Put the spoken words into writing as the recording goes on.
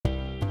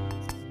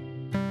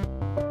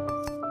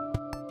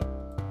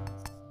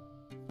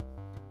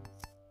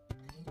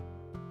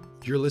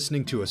You're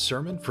listening to a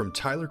sermon from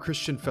Tyler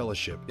Christian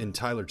Fellowship in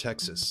Tyler,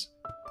 Texas.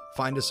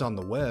 Find us on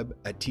the web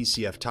at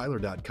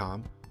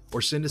tcftyler.com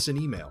or send us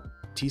an email,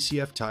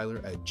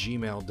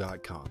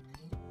 tcftyler@gmail.com.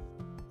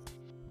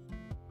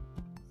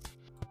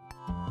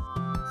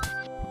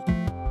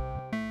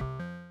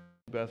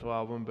 Bethel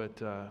album,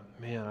 but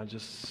man, I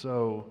just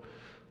so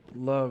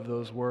love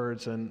those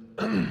words, and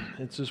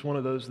it's just one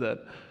of those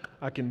that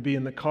I can be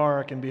in the car,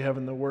 I can be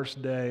having the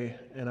worst day,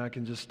 and I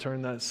can just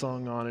turn that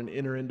song on and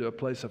enter into a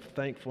place of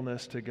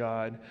thankfulness to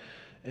God,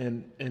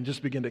 and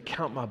just begin to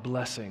count my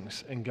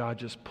blessings, and God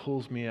just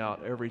pulls me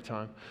out every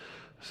time.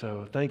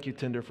 So thank you,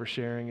 Tinder, for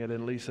sharing it,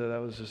 and Lisa, that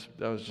was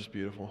just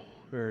beautiful,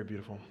 very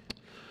beautiful.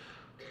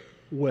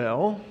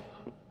 Well,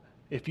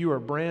 if you are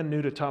brand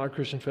new to Tyler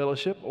Christian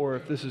Fellowship, or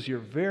if this is your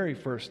very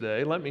first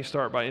day, let me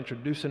start by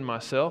introducing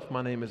myself.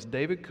 My name is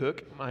David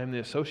Cook. I am the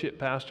associate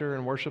pastor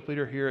and worship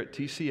leader here at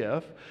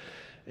TCF,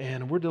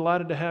 and we're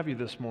delighted to have you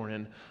this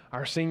morning.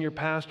 Our senior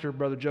pastor,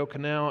 Brother Joe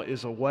Canal,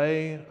 is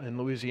away in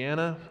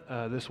Louisiana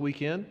this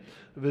weekend,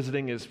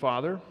 visiting his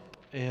father,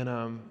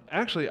 and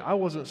actually, I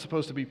wasn't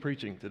supposed to be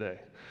preaching today.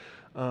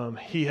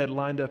 He had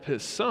lined up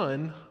his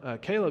son,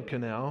 Caleb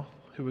Canal,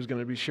 who was going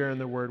to be sharing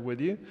the word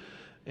with you.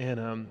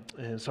 And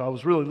so I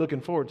was really looking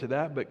forward to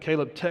that, but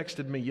Caleb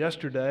texted me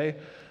yesterday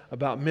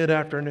about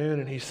mid-afternoon,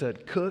 and he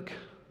said, "Cook,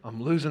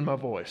 I'm losing my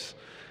voice."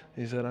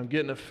 He said, "I'm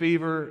getting a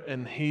fever,"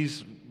 and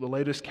he's the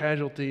latest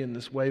casualty in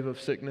this wave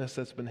of sickness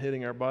that's been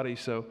hitting our body.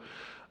 So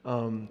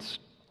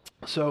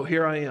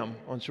here I am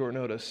on short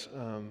notice.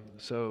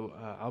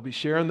 I'll be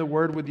sharing the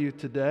word with you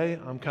today.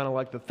 I'm kind of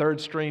like the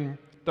third stringer,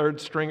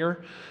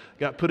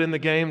 got put in the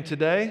game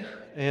today,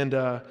 and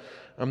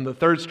I'm the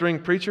third string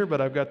preacher,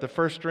 but I've got the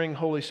first string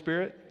Holy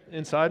Spirit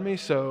inside me,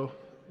 so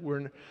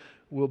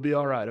we'll be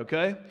all right,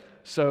 okay?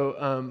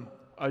 So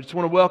I just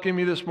want to welcome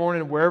you this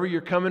morning, wherever you're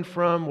coming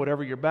from,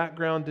 whatever your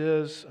background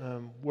is,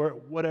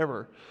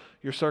 whatever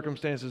your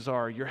circumstances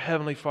are. Your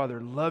Heavenly Father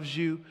loves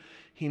you.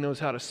 He knows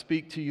how to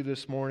speak to you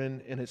this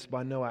morning, and it's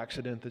by no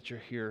accident that you're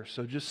here.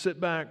 So just sit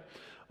back,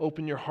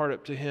 open your heart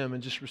up to Him,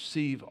 and just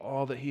receive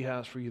all that He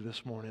has for you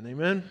this morning.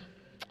 Amen?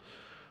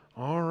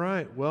 All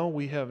right, well,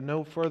 we have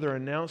no further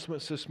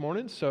announcements this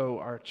morning, so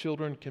our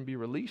children can be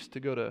released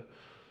to go to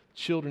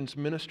children's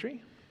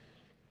ministry.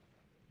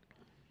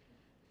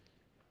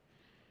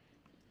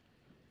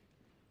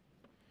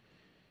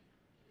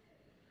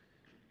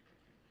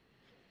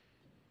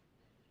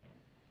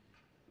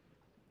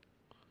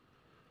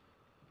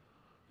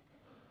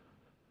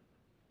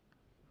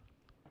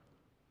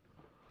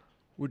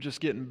 We're just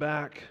getting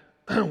back.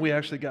 We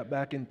actually got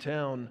back in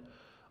town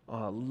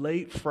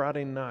late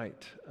Friday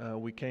night.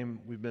 We've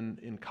been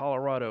in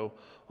Colorado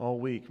all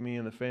week. Me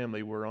and the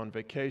family were on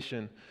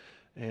vacation,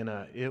 and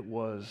it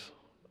was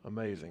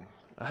amazing.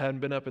 I hadn't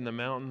been up in the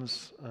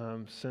mountains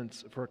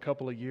for a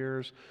couple of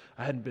years.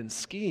 I hadn't been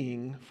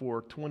skiing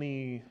for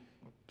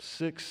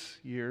 26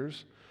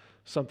 years,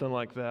 something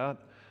like that.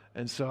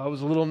 And so I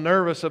was a little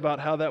nervous about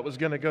how that was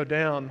going to go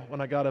down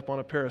when I got up on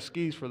a pair of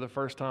skis for the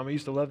first time. I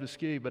used to love to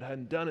ski, but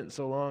hadn't done it in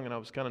so long, and I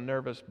was kind of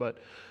nervous, but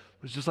it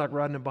was just like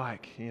riding a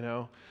bike,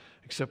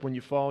 except when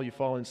you fall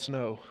in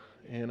snow.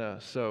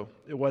 And so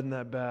it wasn't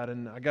that bad.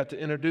 And I got to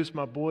introduce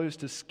my boys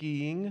to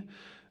skiing,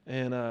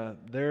 and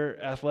they're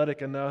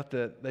athletic enough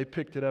that they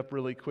picked it up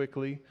really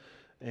quickly.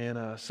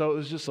 And so it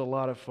was just a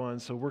lot of fun.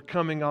 So we're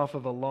coming off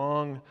of a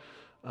long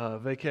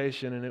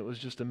vacation, and it was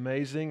just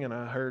amazing. And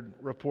I heard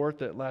report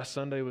that last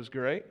Sunday was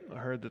great. I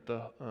heard that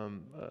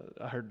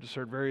heard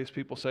various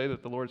people say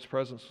that the Lord's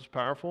presence was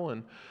powerful,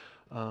 and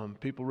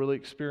people really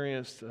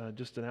experienced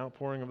just an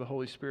outpouring of the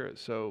Holy Spirit.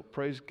 So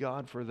praise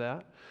God for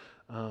that.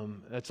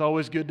 It's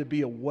always good to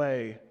be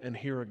away and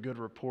hear a good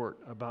report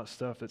about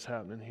stuff that's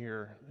happening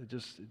here.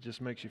 It just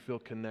makes you feel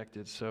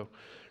connected. So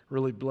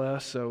really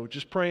blessed. So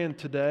just praying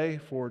today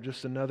for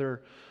just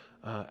another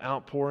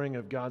outpouring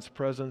of God's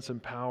presence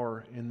and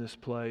power in this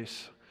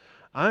place.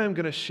 I am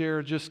going to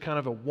share just kind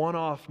of a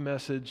one-off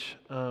message.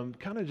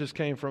 Kind of just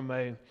came from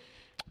a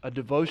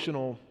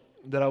devotional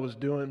that I was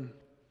doing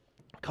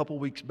a couple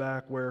weeks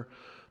back, where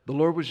the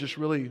Lord was just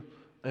really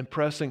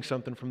impressing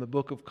something from the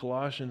book of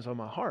Colossians on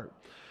my heart.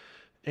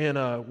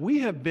 And we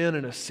have been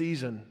in a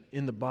season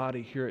in the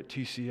body here at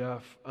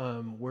TCF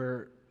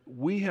where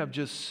we have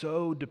just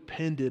so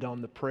depended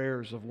on the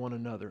prayers of one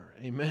another.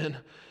 Amen.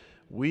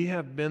 We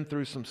have been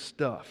through some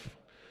stuff.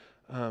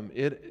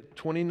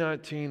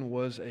 2019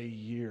 was a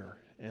year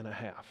and a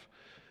half.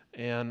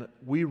 And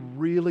we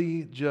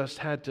really just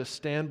had to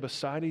stand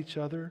beside each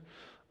other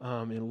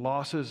in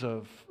losses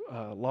of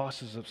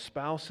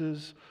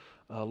spouses,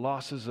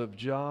 losses of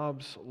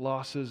jobs,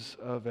 losses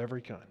of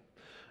every kind.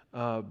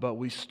 But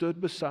we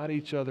stood beside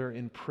each other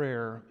in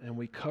prayer, and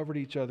we covered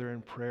each other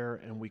in prayer,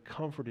 and we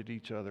comforted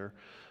each other.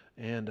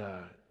 And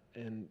I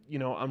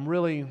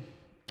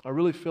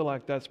really feel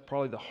like that's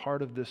probably the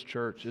heart of this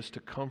church, is to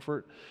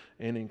comfort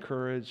and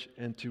encourage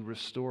and to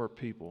restore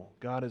people.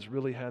 God has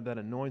really had that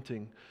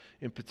anointing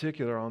in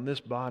particular on this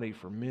body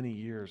for many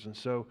years. And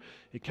so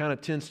it kind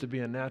of tends to be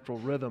a natural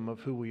rhythm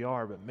of who we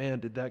are. But man,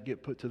 did that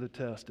get put to the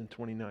test in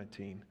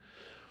 2019.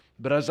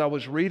 But as I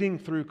was reading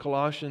through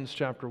Colossians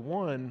chapter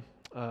 1,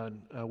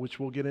 which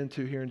we'll get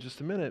into here in just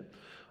a minute,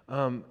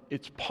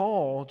 it's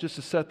Paul, just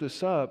to set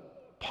this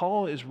up,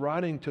 Paul is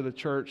writing to the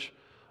church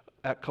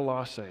at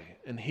Colossae,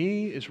 and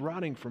he is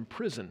writing from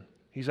prison.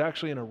 He's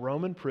actually in a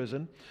Roman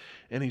prison,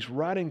 and he's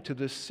writing to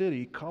this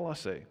city,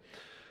 Colossae.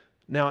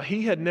 Now,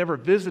 he had never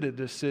visited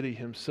this city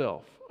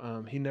himself.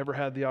 He never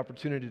had the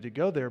opportunity to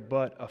go there,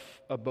 but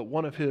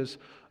one of his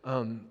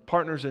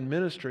partners in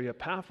ministry,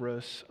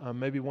 Epaphras,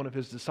 maybe one of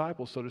his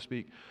disciples, so to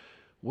speak,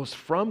 was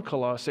from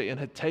Colossae and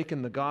had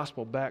taken the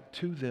gospel back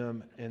to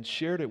them and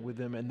shared it with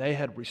them, and they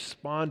had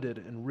responded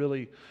and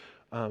really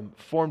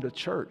formed a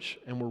church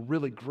and were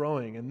really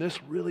growing. And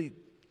this really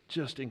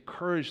just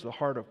encouraged the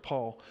heart of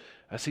Paul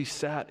as he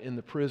sat in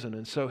the prison.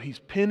 And so he's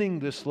penning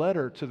this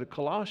letter to the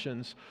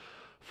Colossians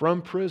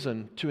from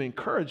prison to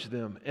encourage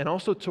them and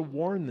also to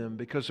warn them,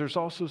 because there's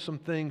also some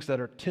things that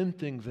are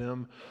tempting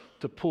them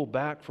to pull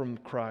back from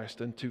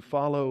Christ and to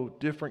follow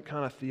different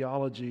kind of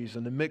theologies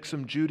and to mix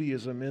some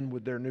Judaism in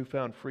with their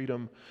newfound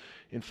freedom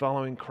in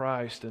following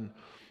Christ. And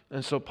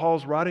so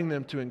Paul's writing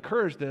them to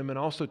encourage them and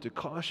also to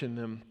caution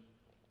them.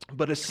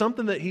 But it's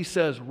something that he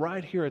says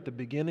right here at the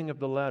beginning of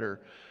the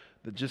letter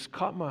that just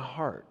caught my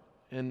heart.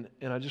 And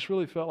I just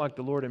really felt like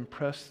the Lord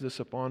impressed this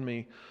upon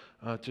me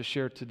to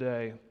share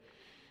today.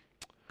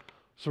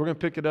 So we're going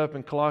to pick it up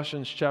in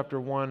Colossians chapter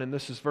 1, and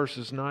this is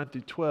verses 9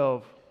 through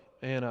 12.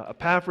 And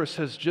Epaphras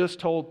has just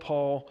told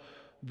Paul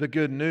the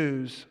good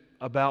news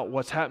about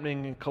what's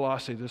happening in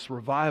Colossae, this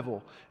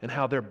revival, and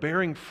how they're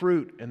bearing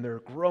fruit and they're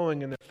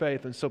growing in their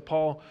faith. And so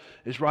Paul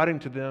is writing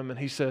to them, and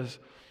he says,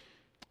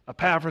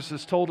 Epaphras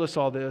has told us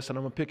all this, and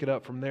I'm going to pick it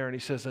up from there. And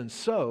he says, and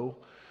so,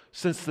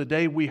 since the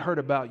day we heard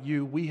about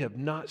you, we have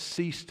not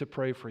ceased to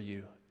pray for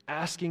you,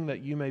 asking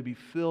that you may be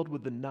filled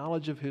with the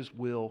knowledge of His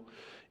will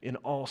in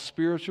all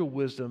spiritual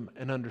wisdom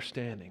and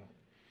understanding,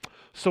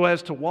 so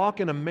as to walk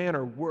in a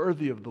manner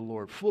worthy of the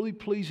Lord, fully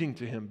pleasing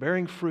to Him,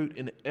 bearing fruit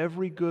in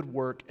every good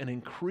work and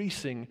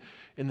increasing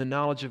in the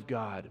knowledge of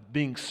God,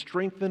 being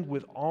strengthened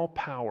with all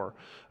power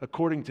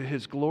according to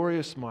His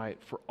glorious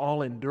might, for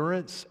all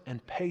endurance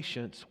and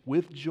patience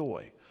with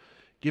joy,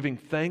 giving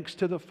thanks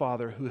to the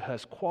Father who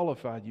has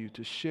qualified you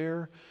to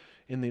share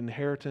in the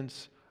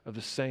inheritance of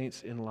the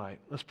saints in light.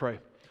 Let's pray.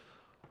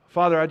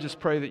 Father, I just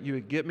pray that you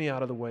would get me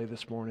out of the way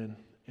this morning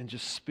and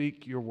just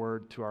speak your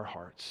word to our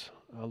hearts.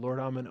 Lord,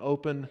 I'm an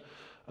open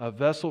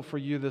vessel for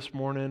you this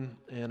morning,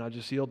 and I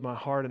just yield my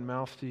heart and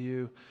mouth to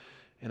you.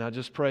 And I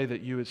just pray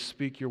that you would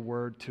speak your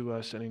word to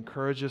us and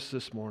encourage us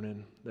this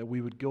morning, that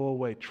we would go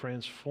away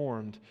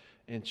transformed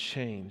and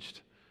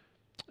changed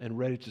and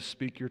ready to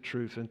speak your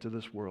truth into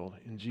this world.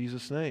 In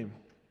Jesus' name,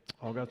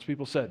 all God's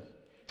people said,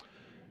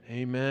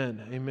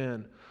 amen,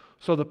 amen.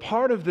 So the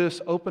part of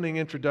this opening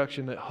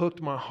introduction that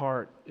hooked my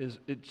heart is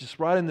it just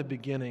right in the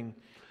beginning.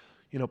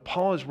 You know,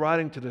 Paul is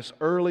writing to this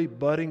early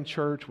budding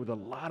church with a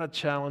lot of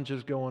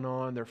challenges going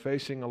on. They're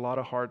facing a lot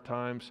of hard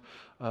times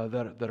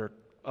that are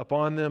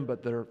upon them,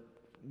 but that are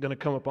going to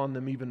come upon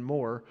them even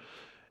more.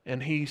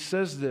 And he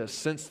says this,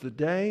 since the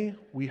day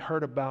we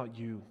heard about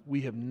you, we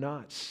have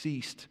not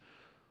ceased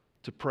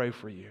to pray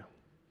for you.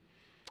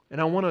 And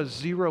I want to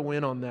zero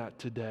in on that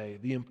today,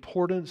 the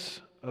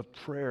importance of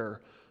prayer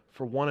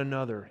for one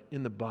another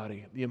in the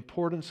body, the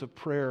importance of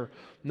prayer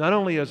not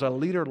only as a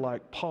leader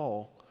like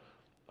Paul,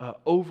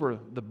 over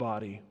the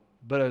body,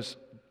 but as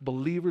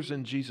believers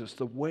in Jesus,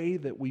 the way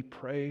that we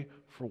pray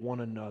for one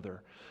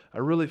another. I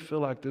really feel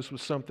like this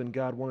was something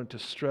God wanted to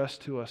stress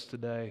to us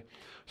today.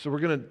 So we're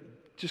going to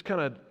just kind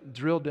of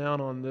drill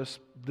down on this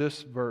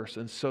verse.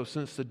 And so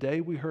since the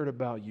day we heard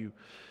about you,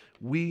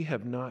 we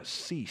have not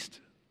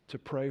ceased to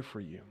pray for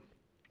you.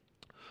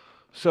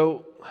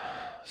 So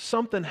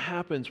something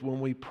happens when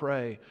we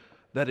pray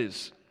that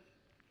is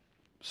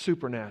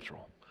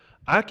supernatural.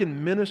 I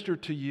can minister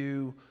to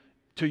you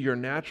to your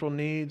natural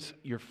needs,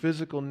 your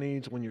physical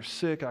needs. When you're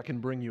sick, I can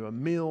bring you a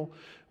meal.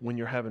 When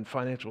you're having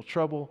financial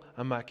trouble,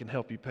 I might can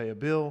help you pay a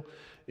bill.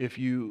 If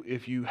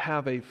you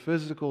have a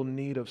physical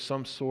need of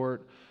some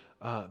sort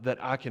that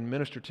I can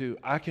minister to,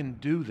 I can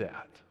do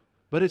that.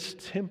 But it's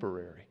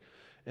temporary.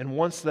 And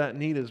once that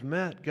need is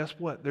met, guess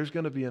what? There's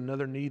going to be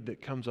another need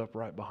that comes up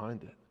right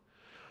behind it.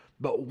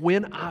 But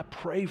when I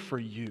pray for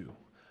you,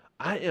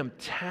 I am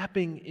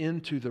tapping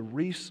into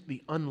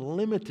the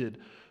unlimited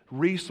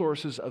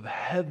resources of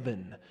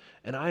heaven,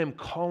 and I am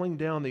calling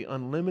down the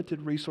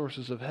unlimited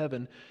resources of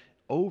heaven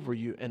over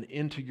you and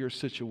into your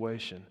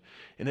situation.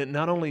 And it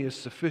not only is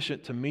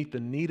sufficient to meet the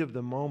need of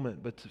the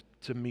moment, but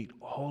to meet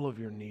all of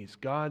your needs.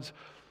 God's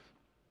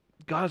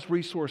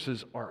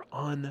resources are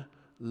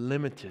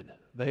unlimited.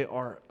 They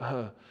are,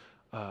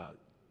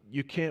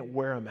 you can't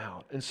wear them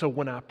out. And so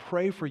when I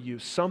pray for you,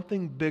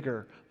 something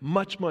bigger,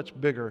 much, much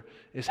bigger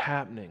is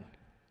happening.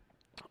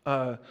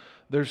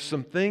 There's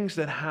some things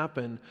that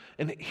happen,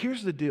 and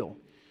here's the deal.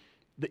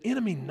 The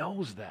enemy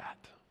knows that.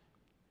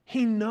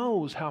 He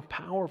knows how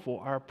powerful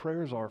our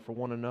prayers are for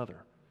one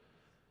another.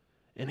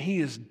 And he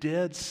is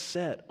dead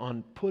set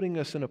on putting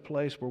us in a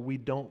place where we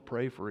don't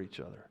pray for each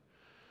other.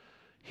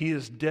 He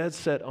is dead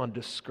set on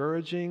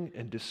discouraging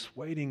and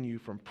dissuading you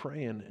from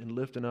praying and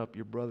lifting up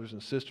your brothers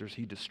and sisters.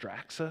 He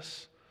distracts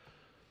us.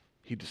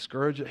 He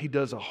discourages. He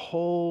does a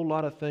whole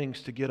lot of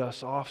things to get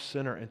us off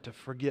center and to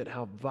forget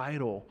how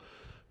vital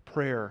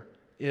prayer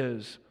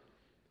is.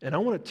 And I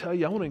want to tell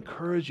you, I want to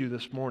encourage you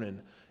this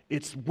morning.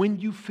 It's when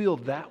you feel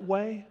that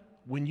way,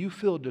 when you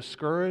feel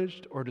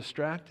discouraged or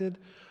distracted,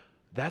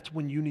 that's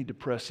when you need to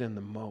press in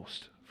the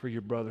most for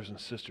your brothers and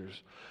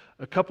sisters.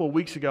 A couple of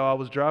weeks ago, I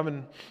was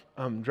driving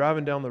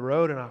down the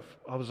road, and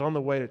I was on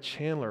the way to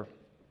Chandler,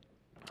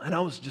 and I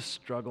was just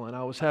struggling.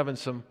 I was having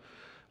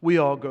we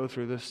all go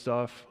through this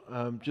stuff,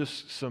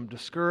 just some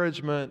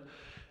discouragement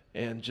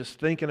and just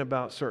thinking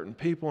about certain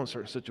people and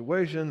certain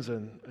situations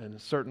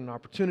and certain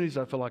opportunities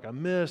I feel like I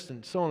missed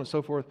and so on and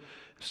so forth.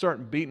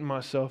 Starting beating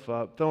myself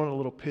up, throwing a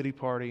little pity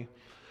party.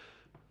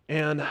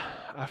 And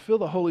I feel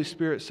the Holy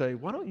Spirit say,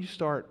 why don't you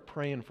start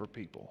praying for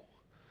people?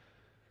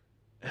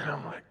 And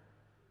I'm like,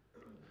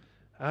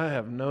 I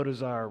have no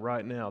desire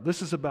right now.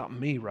 This is about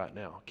me right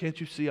now. Can't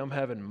you see I'm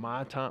having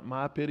my time,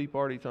 my pity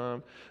party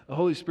time? The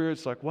Holy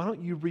Spirit's like, why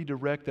don't you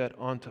redirect that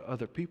onto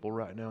other people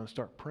right now and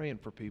start praying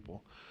for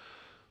people?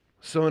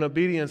 So in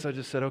obedience, I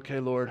just said, okay,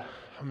 Lord,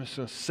 I'm just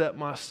going to set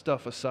my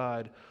stuff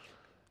aside.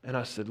 And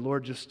I said,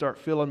 Lord, just start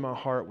filling my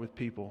heart with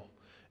people.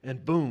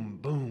 And boom,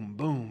 boom,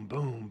 boom,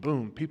 boom,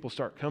 boom. People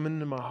start coming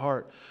into my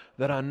heart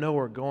that I know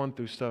are going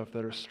through stuff,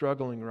 that are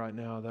struggling right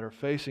now, that are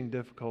facing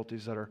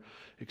difficulties, that are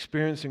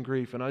experiencing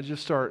grief. And I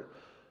just start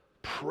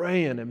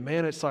praying. And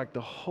man, it's like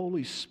the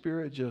Holy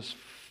Spirit just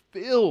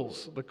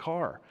fills the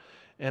car.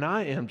 And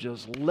I am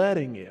just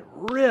letting it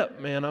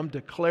rip, man. I'm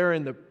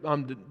declaring,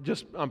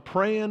 I'm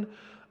praying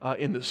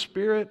in the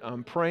Spirit.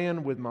 I'm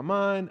praying with my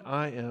mind.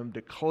 I am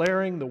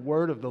declaring the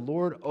word of the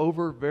Lord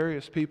over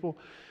various people.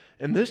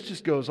 And this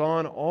just goes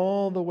on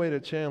all the way to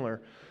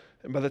Chandler.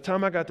 And by the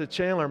time I got to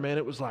Chandler, man,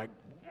 it was like,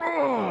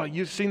 oh,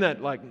 you've seen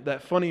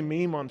that funny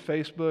meme on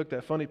Facebook,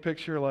 that funny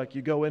picture, like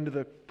you go into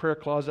the prayer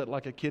closet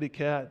like a kitty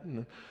cat,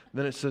 and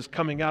then it says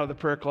coming out of the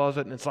prayer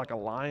closet, and it's like a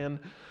lion.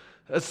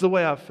 That's the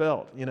way I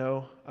felt, you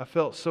know. I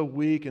felt so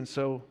weak and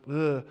so,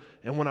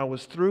 and when I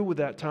was through with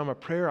that time of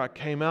prayer, I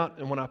came out,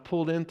 and when I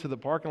pulled into the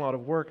parking lot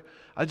of work,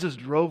 I just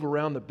drove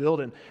around the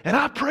building, and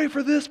I pray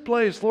for this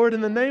place, Lord,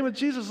 in the name of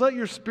Jesus, let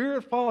your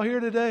Spirit fall here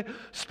today.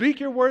 Speak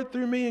your word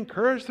through me,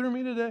 encourage through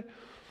me today.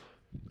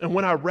 And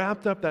when I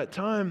wrapped up that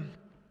time,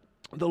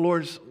 the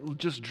Lord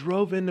just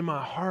drove into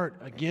my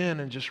heart again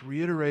and just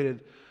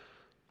reiterated,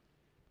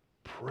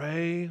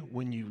 pray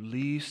when you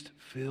least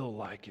feel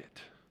like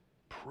it.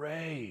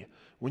 Pray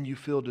when you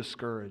feel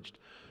discouraged.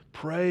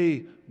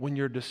 Pray when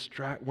you're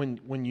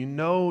when you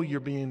know you're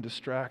being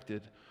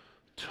distracted.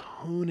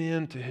 Tune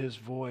in to His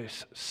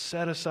voice.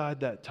 Set aside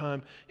that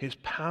time. His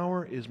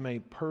power is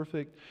made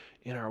perfect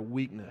in our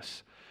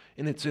weakness.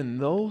 And it's in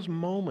those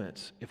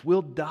moments, if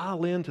we'll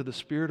dial into the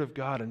Spirit of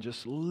God and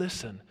just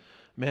listen,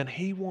 man,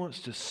 He wants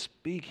to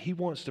speak. He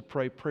wants to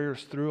pray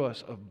prayers through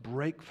us of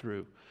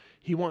breakthrough.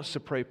 He wants to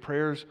pray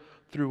prayers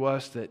through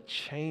us that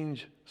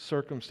change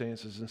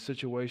circumstances and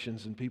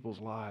situations in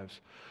people's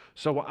lives.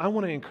 So I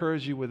want to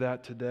encourage you with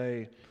that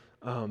today.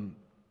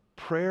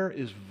 Prayer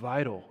is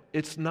vital.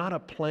 It's not a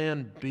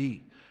plan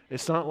B.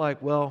 It's not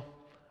like, well,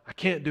 I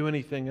can't do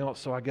anything else,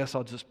 so I guess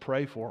I'll just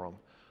pray for them.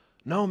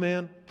 No,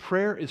 man,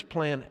 prayer is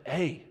plan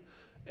A.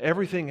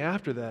 Everything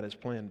after that is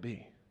plan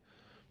B.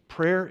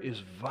 Prayer is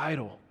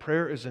vital.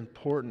 Prayer is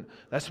important.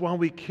 That's why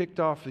we kicked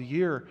off the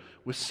year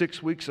with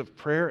 6 weeks of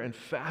prayer and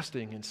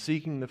fasting and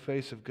seeking the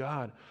face of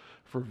God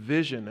for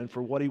vision and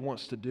for what He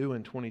wants to do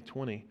in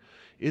 2020.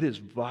 It is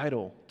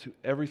vital to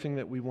everything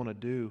that we want to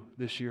do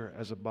this year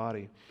as a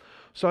body.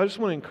 So I just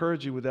want to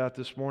encourage you with that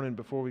this morning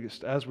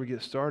as we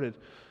get started.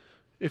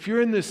 If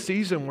you're in this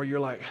season where you're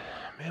like,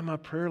 man, my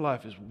prayer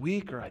life is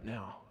weak right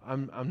now.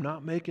 I'm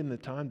not making the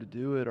time to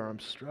do it, or I'm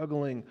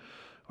struggling,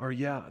 or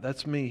yeah,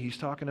 that's me. He's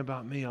talking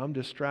about me. I'm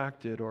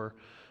distracted, or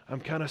I'm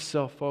kind of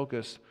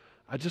self-focused.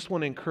 I just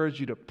want to encourage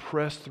you to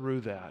press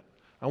through that.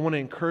 I want to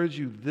encourage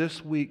you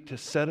this week to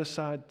set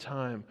aside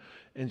time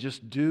and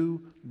just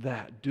do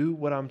that. Do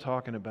what I'm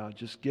talking about.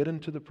 Just get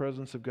into the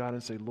presence of God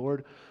and say,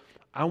 Lord,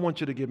 I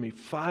want you to give me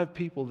 5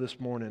 people this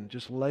morning.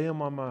 Just lay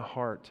them on my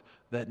heart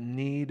that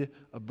need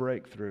a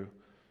breakthrough.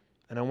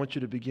 And I want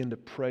you to begin to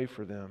pray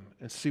for them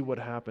and see what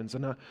happens.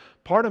 And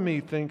part of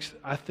me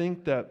I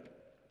think that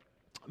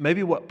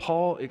maybe what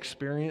Paul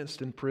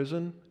experienced in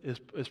prison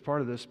is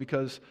part of this,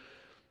 because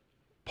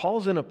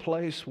Paul's in a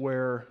place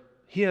where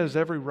he has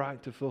every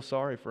right to feel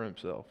sorry for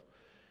himself.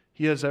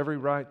 He has every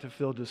right to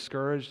feel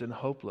discouraged and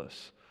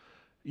hopeless.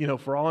 You know,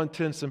 for all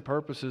intents and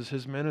purposes,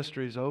 his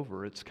ministry is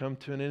over. It's come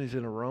to an end. He's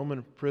in a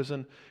Roman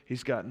prison.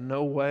 He's got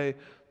no way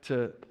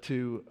to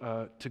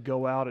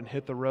go out and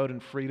hit the road in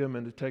freedom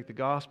and to take the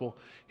gospel.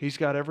 He's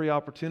got every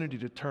opportunity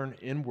to turn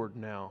inward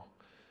now.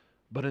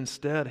 But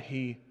instead,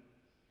 he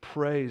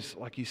prays,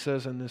 like he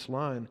says in this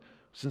line,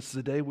 since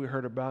the day we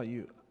heard about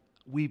you,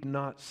 we've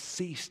not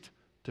ceased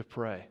to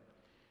pray.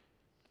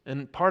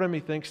 And part of me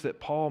thinks that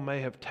Paul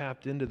may have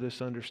tapped into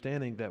this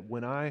understanding that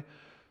when I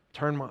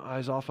turn my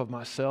eyes off of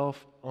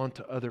myself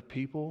onto other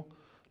people,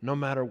 no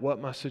matter what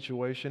my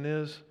situation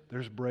is,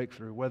 there's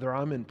breakthrough. Whether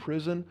I'm in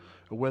prison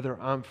or whether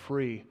I'm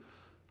free,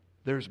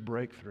 there's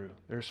breakthrough.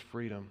 There's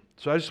freedom.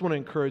 So I just want to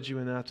encourage you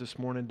in that this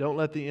morning. Don't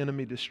let the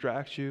enemy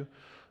distract you.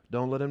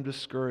 Don't let him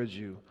discourage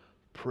you.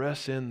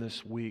 Press in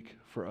this week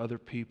for other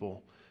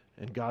people,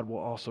 and God will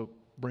also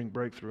bring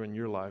breakthrough in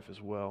your life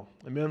as well.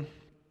 Amen?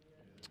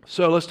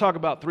 So let's talk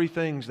about 3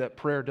 things that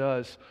prayer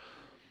does.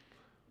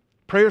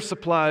 Prayer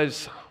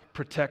supplies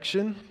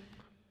protection,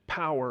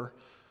 power,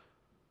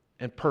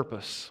 and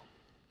purpose.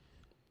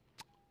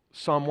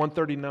 Psalm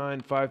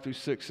 139,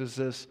 5-6 says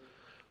this,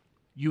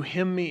 "You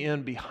hem me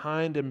in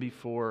behind and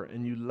before,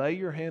 and you lay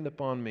your hand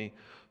upon me.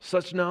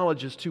 Such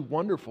knowledge is too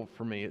wonderful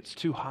for me. It's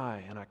too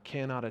high, and I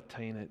cannot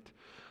attain it."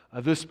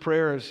 This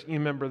prayer is, you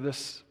remember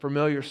this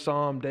familiar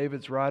psalm,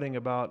 David's writing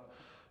about,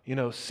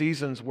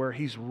 seasons where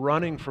he's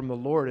running from the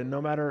Lord, and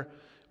no matter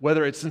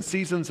whether it's in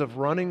seasons of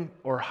running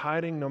or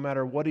hiding, no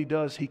matter what he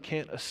does, he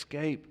can't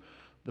escape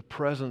the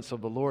presence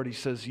of the Lord. He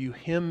says, "You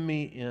hem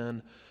me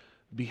in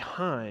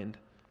behind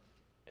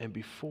and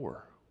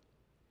before."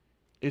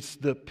 It's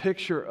the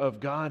picture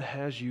of God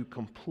has you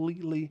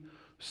completely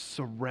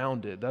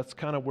surrounded. That's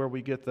kind of where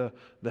we get the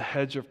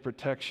hedge of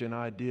protection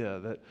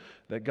idea,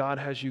 that God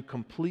has you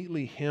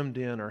completely hemmed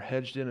in or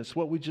hedged in. It's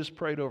what we just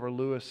prayed over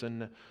Lewis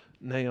and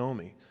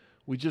Naomi.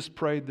 We just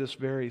prayed this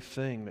very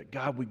thing, that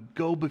God would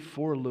go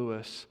before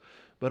Lewis,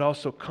 but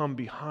also come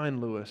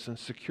behind Lewis and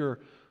secure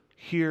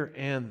here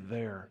and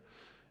there.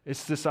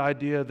 It's this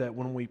idea that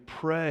when we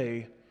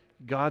pray,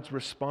 God's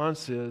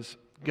response is,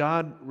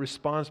 God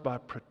responds by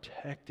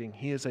protecting.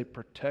 He is a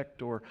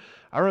protector.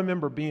 I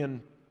remember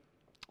being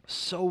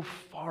so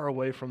far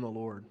away from the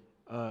Lord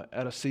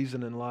at a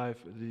season in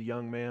life as a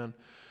young man,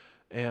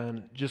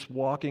 and just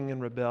walking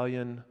in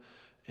rebellion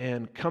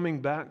and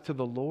coming back to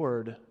the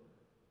Lord.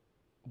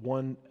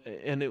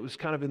 And it was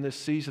kind of in this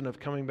season of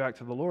coming back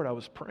to the Lord, I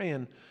was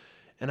praying,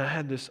 and I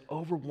had this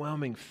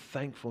overwhelming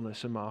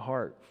thankfulness in my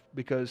heart,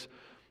 because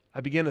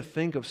I began to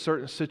think of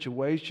certain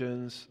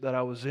situations that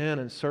I was in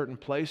and certain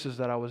places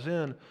that I was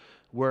in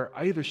where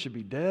I either should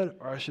be dead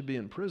or I should be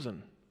in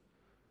prison.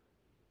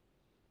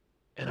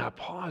 And I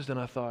paused and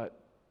I thought,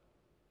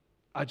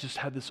 I just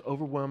had this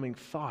overwhelming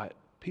thought.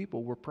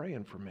 People were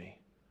praying for me.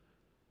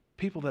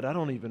 People that I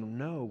don't even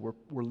know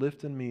were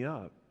lifting me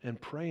up and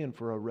praying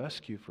for a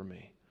rescue for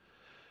me.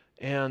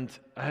 And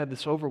I had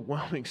this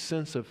overwhelming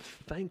sense of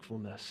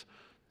thankfulness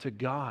to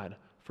God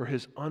for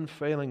His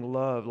unfailing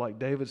love. Like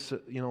David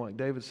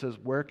says,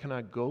 "Where can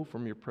I go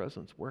from your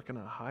presence? Where can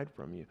I hide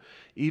from you?"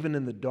 Even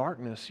in the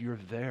darkness, you're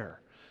there.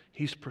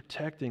 He's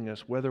protecting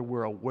us, whether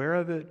we're aware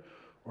of it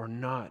or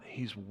not.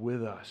 He's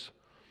with us.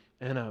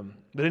 And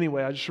but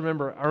anyway,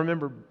 I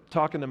remember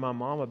talking to my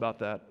mom about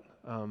that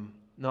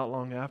not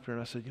long after,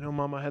 and I said,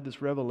 "Mom, I had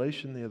this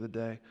revelation the other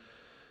day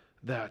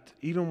that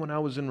even when I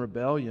was in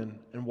rebellion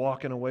and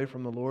walking away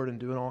from the Lord and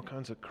doing all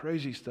kinds of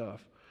crazy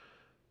stuff,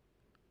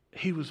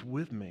 He was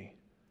with me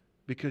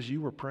because you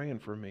were praying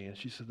for me." And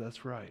she said,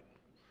 "That's right."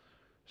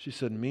 She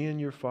said, "Me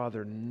and your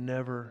father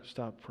never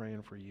stopped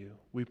praying for you.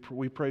 We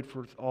prayed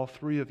for all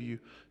 3 of you,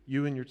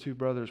 you and your 2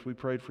 brothers. We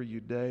prayed for you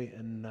day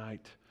and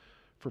night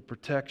for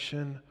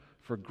protection,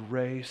 for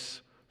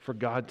grace, for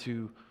God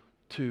to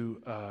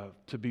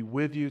be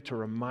with you, to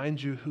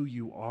remind you who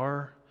you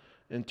are,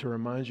 and to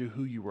remind you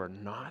who you are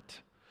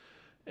not."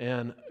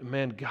 And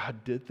man,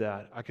 God did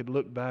that. I could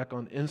look back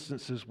on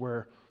instances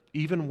where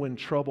even when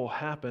trouble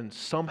happened,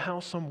 somehow,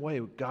 some way,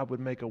 God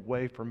would make a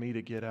way for me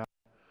to get out,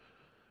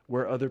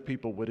 where other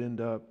people would end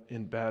up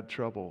in bad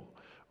trouble,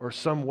 or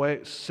some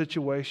way,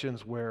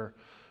 situations where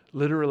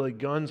literally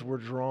guns were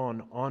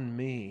drawn on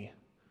me,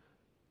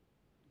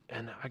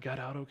 and I got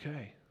out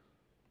okay.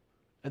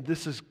 And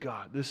this is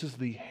God. This is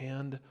the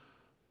hand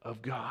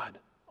of God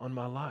on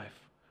my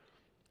life.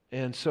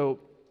 And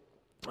so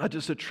I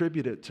just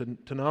attribute it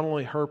to not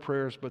only her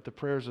prayers, but the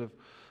prayers of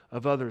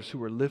others who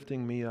were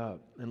lifting me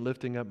up and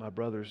lifting up my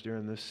brothers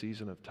during this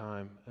season of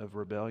time of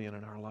rebellion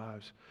in our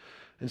lives.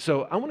 And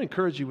so I want to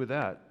encourage you with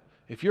that.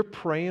 If you're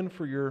praying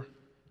for your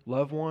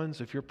loved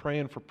ones, if you're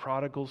praying for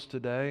prodigals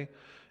today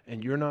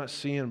and you're not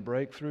seeing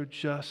breakthrough,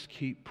 just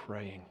keep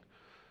praying.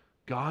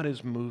 God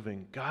is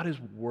moving. God is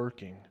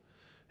working.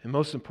 And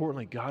most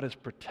importantly, God is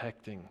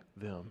protecting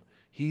them.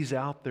 He's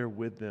out there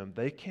with them.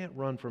 They can't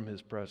run from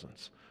His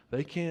presence.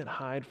 They can't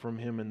hide from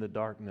Him in the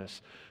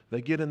darkness.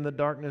 They get in the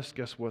darkness,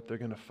 guess what? They're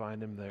going to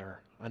find Him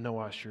there. I know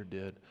I sure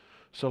did.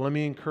 So let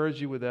me encourage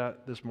you with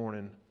that this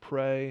morning.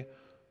 Pray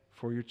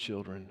for your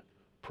children.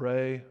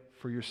 Pray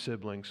for your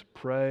siblings.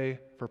 Pray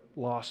for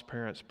lost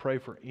parents. Pray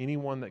for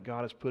anyone that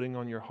God is putting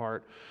on your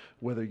heart.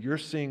 Whether you're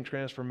seeing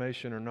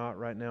transformation or not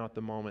right now at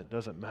the moment,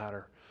 doesn't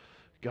matter.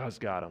 God's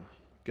got them.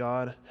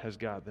 God has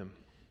got them.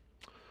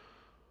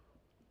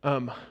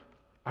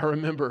 I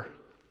remember,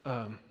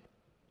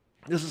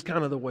 this is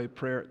kind of the way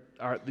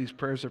these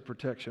prayers of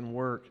protection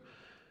work.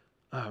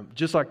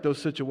 Just like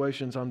those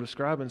situations I'm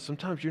describing,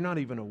 sometimes you're not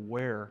even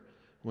aware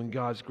when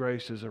God's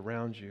grace is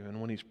around you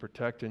and when He's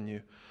protecting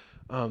you.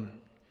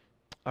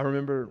 I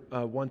remember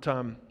one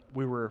time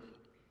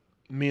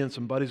me and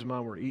some buddies of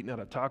mine were eating at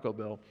a Taco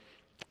Bell,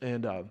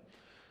 and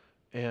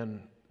it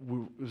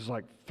was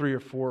like 3 or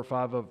 4 or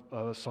 5 of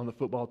us on the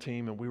football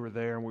team, and we were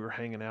there and we were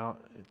hanging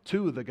out. And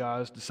 2 of the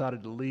guys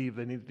decided to leave.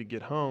 They needed to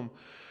get home,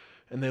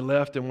 and they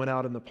left and went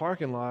out in the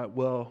parking lot.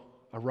 Well,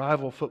 a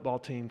rival football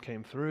team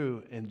came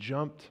through and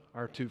jumped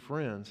our 2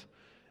 friends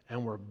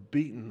and were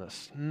beating the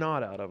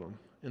snot out of them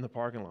in the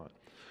parking lot.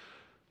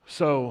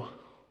 So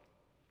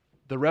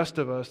the rest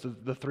of us,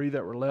 the 3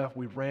 that were left,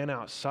 we ran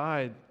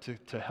outside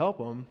to help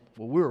them.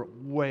 Well, we were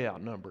way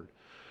outnumbered.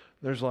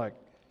 There's like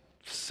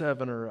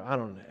 7 or, I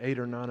don't know, 8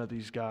 or 9 of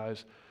these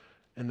guys,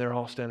 and they're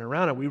all standing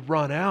around. And we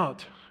run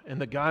out, and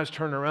the guys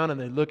turn around and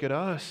they look at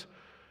us,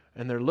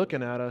 and they're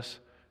looking at us,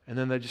 and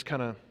then they just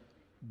kind of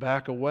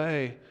back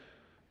away,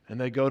 and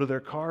they go to their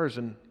cars,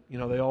 and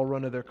they all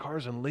run to their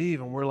cars and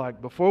leave. And we're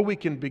like, before we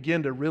can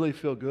begin to really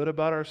feel good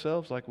about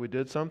ourselves, like we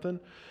did something,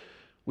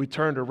 we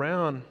turned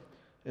around,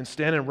 and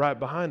standing right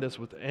behind us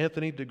was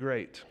Anthony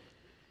DeGreat.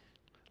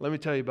 Let me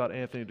tell you about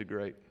Anthony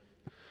DeGreat.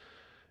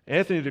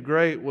 Anthony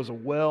DeGreat was a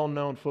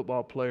well-known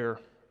football player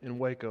in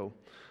Waco.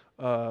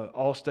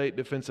 All-state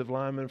defensive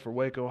lineman for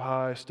Waco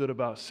High, stood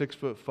about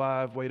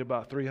 6'5", weighed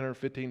about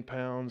 315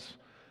 pounds,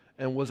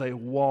 and was a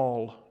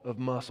wall of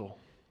muscle.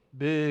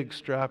 Big,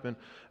 strapping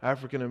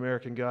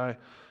African-American guy.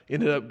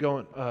 Ended up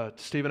going to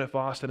Stephen F.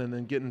 Austin and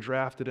then getting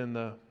drafted in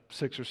the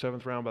 6th or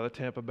 7th round by the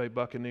Tampa Bay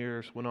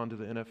Buccaneers, went on to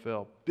the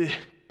NFL.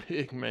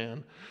 Big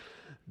man.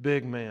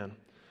 Big man.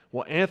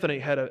 Well, Anthony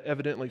had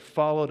evidently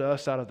followed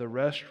us out of the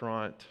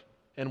restaurant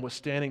and was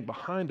standing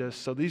behind us,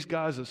 so these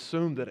guys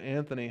assumed that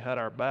Anthony had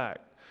our back.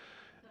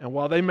 And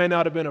while they may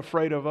not have been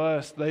afraid of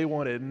us, they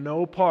wanted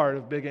no part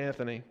of Big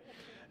Anthony.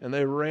 And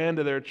they ran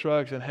to their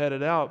trucks and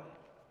headed out.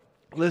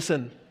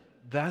 Listen,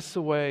 that's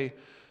the way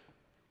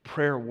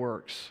prayer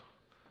works.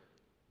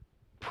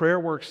 Prayer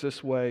works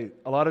this way.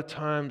 A lot of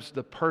times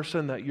the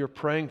person that you're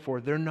praying for,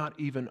 they're not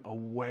even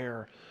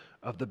aware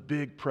of the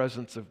big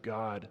presence of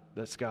God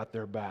that's got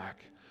their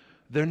back.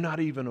 They're not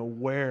even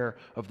aware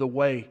of the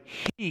way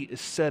He is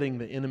setting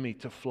the enemy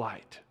to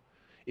flight.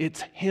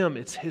 It's Him,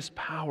 it's His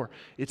power,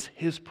 it's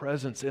His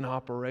presence in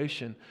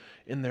operation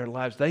in their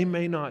lives. They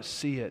may not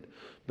see it,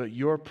 but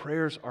your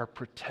prayers are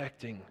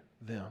protecting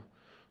them.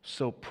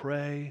 So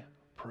pray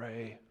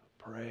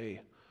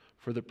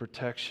for the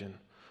protection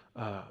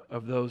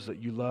of those that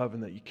you love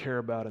and that you care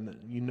about and that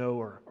you know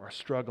are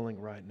struggling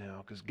right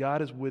now. Because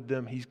God is with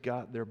them. He's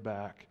got their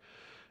back.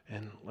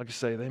 And like I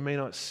say, they may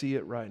not see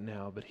it right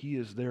now, but He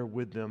is there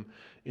with them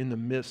in the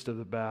midst of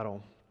the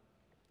battle.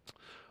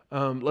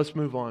 Let's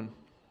move on.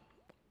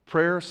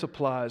 Prayer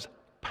supplies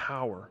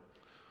power.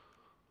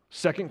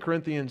 2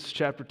 Corinthians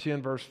chapter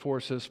 10, verse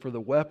 4 says, "For the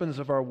weapons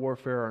of our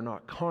warfare are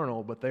not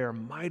carnal, but they are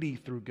mighty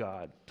through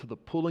God to the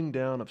pulling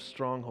down of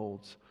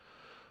strongholds."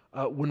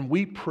 When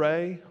we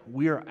pray,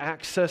 we are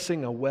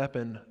accessing a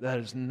weapon that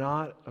is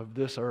not of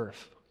this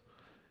earth.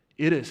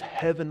 It is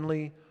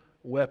heavenly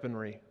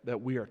weaponry that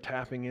we are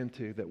tapping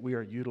into, that we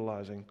are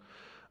utilizing.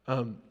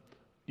 You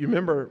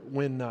remember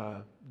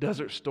when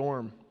Desert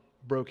Storm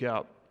broke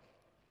out?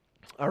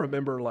 I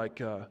remember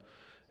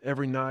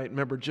every night,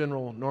 remember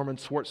General Norman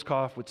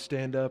Schwarzkopf would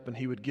stand up and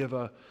he would give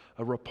a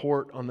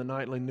report on the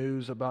nightly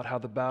news about how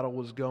the battle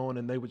was going,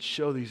 and they would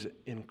show these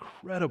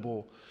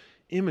incredible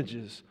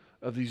images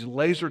of these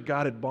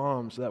laser-guided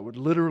bombs that would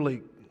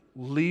literally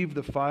leave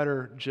the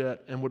fighter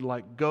jet and would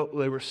go.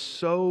 They were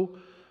so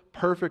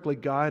perfectly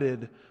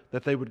guided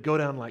that they would go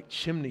down like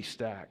chimney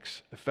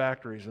stacks of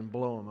factories and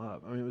blow them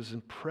up. I mean, it was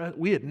impressive.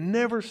 We had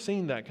never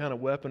seen that kind of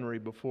weaponry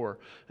before,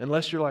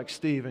 unless you're like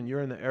Steve and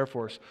you're in the Air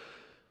Force.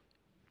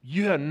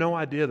 You had no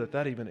idea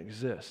that even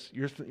exists.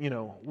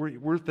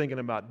 We're thinking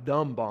about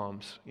dumb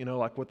bombs,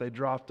 like what they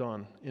dropped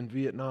on in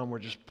Vietnam, where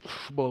just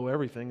blow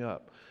everything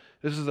up.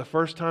 This is the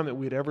first time that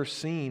we'd ever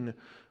seen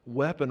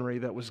weaponry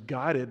that was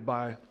guided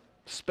by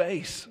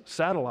space,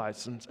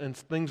 satellites, and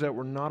things that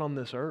were not on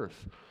this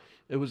earth.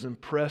 It was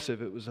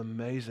impressive. It was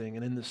amazing.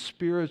 And in the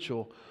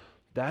spiritual,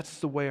 that's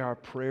the way our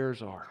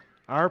prayers are.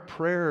 Our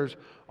prayers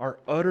are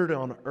uttered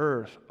on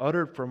earth,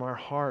 uttered from our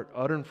heart,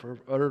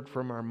 uttered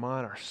from our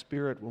mind, our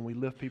spirit when we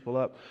lift people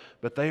up.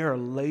 But they are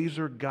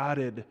laser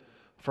guided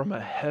from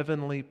a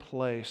heavenly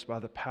place by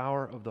the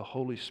power of the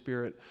Holy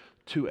Spirit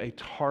to a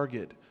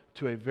target,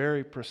 to a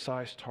very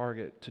precise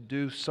target, to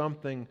do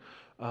something,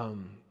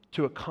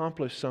 to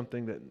accomplish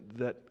something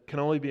that can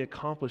only be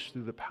accomplished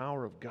through the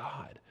power of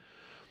God.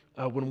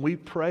 When we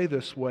pray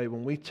this way,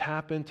 when we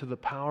tap into the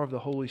power of the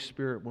Holy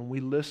Spirit, when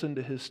we listen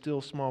to His still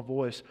small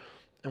voice,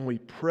 and we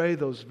pray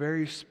those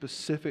very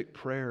specific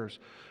prayers,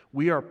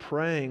 we are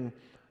praying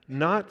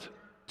not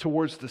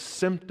towards the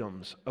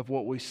symptoms of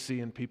what we see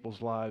in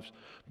people's lives,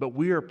 but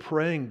we are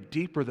praying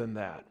deeper than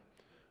that.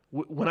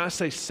 When I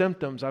say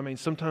symptoms, I mean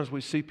sometimes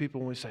we see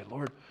people and we say,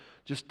 Lord,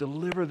 just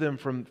deliver them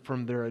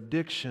from their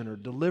addiction, or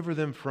deliver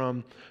them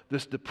from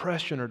this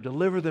depression, or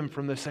deliver them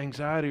from this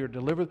anxiety, or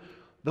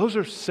those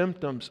are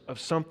symptoms of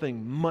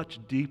something much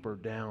deeper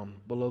down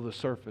below the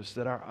surface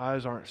that our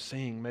eyes aren't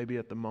seeing maybe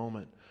at the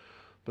moment.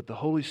 But the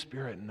Holy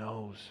Spirit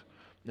knows.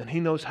 And He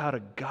knows how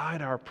to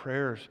guide our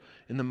prayers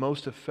in the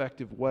most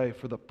effective way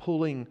for the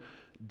pulling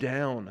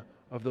down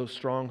of those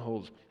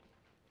strongholds.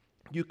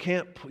 You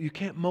can't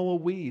mow a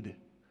weed.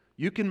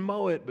 You can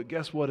mow it, but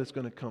guess what? It's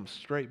going to come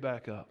straight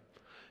back up.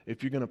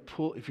 If you're going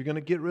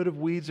to get rid of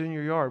weeds in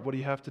your yard, what do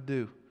you have to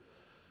do?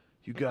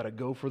 You got to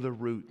go for the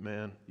root,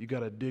 man. You got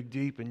to dig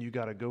deep and you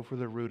got to go for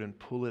the root and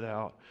pull it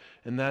out.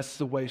 And that's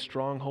the way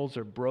strongholds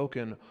are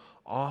broken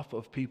off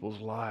of people's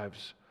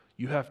lives.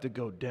 You have to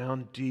go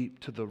down deep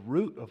to the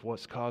root of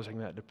what's causing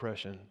that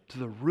depression, to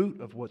the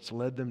root of what's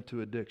led them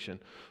to addiction,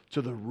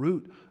 to the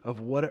root of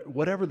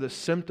whatever the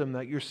symptom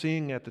that you're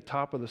seeing at the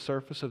top of the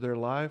surface of their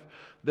life.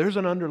 There's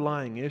an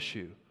underlying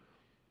issue.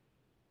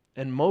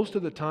 And most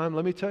of the time,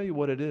 let me tell you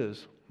what it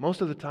is. Most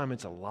of the time,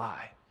 it's a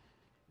lie.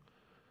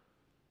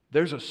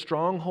 There's a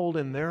stronghold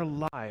in their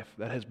life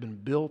that has been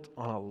built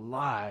on a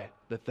lie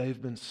that they've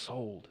been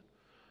sold.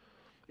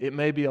 It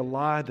may be a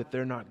lie that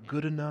they're not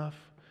good enough.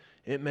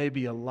 It may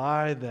be a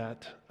lie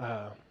that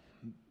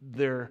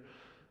there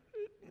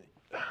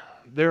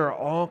are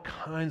all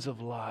kinds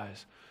of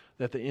lies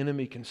that the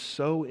enemy can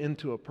sow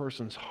into a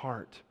person's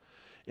heart.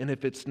 And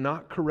if it's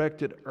not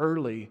corrected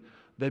early,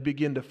 they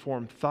begin to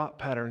form thought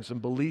patterns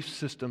and belief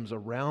systems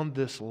around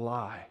this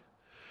lie.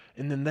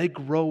 And then they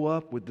grow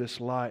up with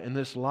this lie, and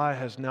this lie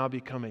has now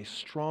become a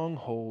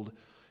stronghold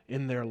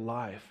in their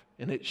life.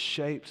 And it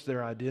shapes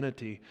their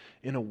identity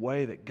in a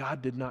way that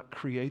God did not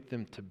create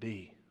them to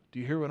be. Do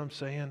you hear what I'm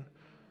saying?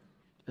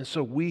 And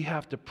so we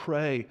have to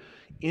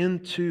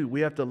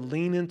we have to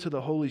lean into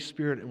the Holy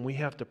Spirit, and we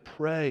have to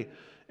pray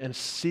and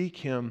seek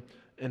Him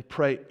and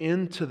pray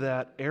into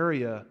that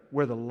area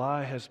where the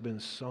lie has been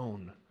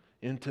sown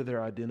into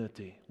their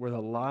identity, where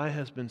the lie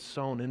has been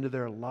sown into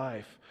their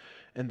life.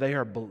 And they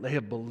have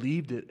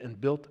believed it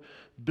and built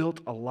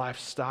a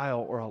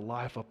lifestyle or a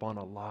life upon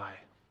a lie.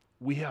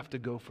 We have to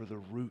go for the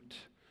root.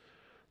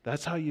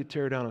 That's how you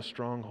tear down a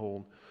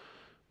stronghold.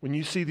 When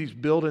you see these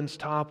buildings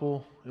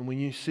topple, and when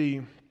you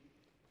see,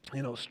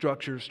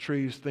 structures,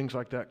 trees, things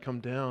like that come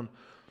down,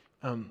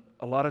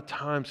 a lot of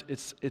times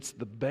it's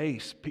the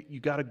base. You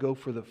got to go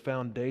for the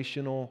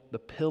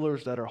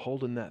pillars that are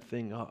holding that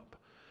thing up.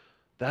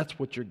 That's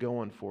what you're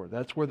going for.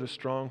 That's where the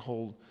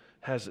stronghold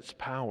has its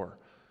power.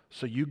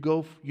 So you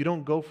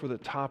don't go for the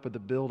top of the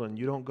building.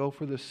 You don't go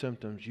for the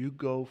symptoms. You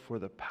go for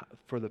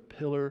the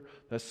pillar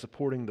that's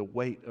supporting the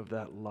weight of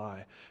that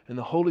lie. And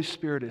the Holy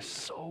Spirit is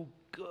so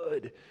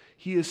good.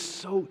 He is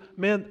so,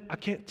 man, I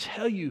can't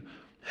tell you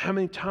how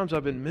many times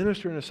I've been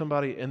ministering to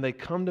somebody and they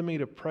come to me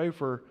to pray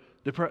for,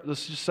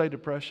 let's just say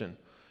depression.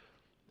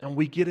 And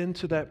we get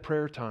into that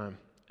prayer time,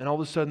 and all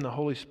of a sudden the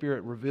Holy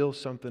Spirit reveals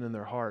something in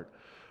their heart,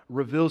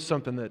 reveals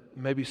something that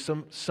maybe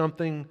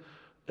something,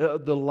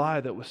 the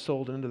lie that was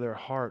sold into their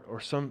heart, or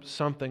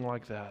something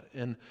like that.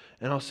 And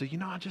I'll say,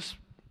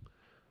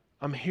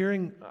 I'm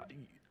hearing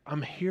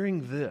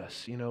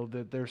this,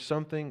 that there's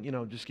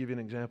something, just give you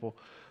an example,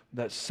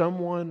 that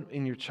someone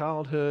in your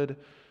childhood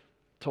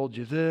told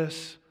you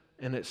this,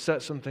 and it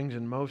set some things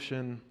in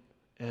motion,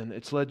 and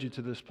it's led you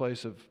to this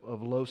place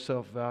of low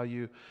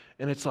self-value,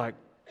 and it's like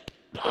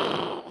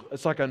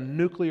a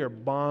nuclear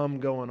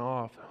bomb going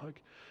off,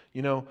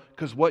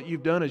 because what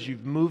you've done is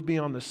you've moved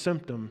beyond the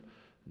symptom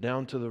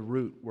down to the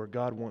root where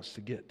God wants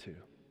to get to.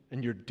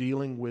 And you're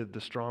dealing with the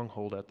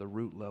stronghold at the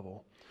root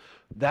level.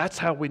 That's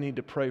how we need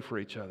to pray for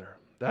each other.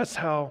 That's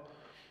how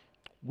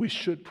we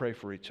should pray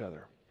for each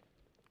other.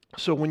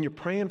 So when you're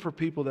praying for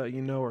people that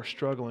are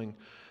struggling,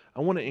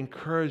 I want to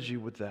encourage you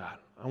with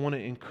that. I want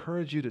to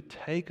encourage you to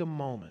take a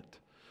moment.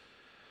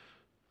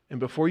 And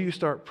before you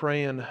start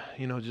praying,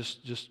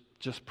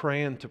 just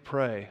praying to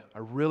pray, I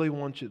really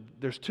want you,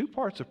 there's two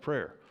parts of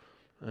prayer.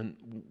 And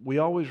we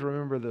always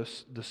remember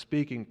the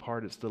speaking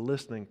part. It's the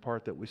listening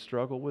part that we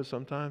struggle with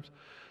sometimes.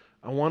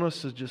 I want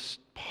us to just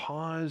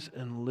pause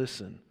and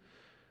listen.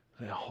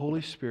 Say,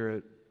 Holy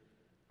Spirit,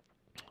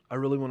 I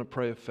really want to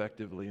pray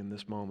effectively in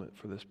this moment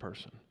for this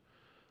person.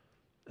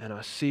 And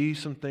I see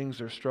some things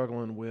they're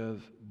struggling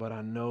with, but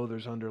I know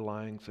there's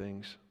underlying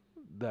things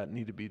that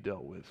need to be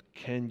dealt with.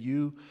 Can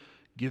you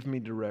give me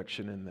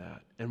direction in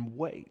that? And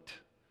wait.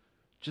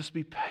 Just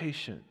be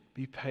patient.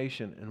 Be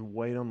patient and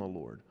wait on the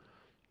Lord.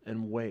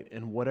 And wait.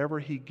 And whatever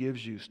He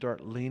gives you,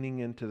 start leaning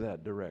into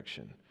that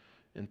direction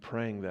and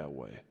praying that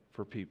way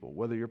for people.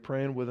 Whether you're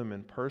praying with them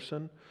in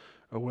person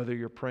or whether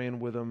you're praying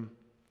with them,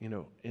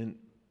 in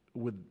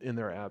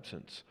their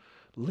absence.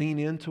 Lean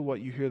into what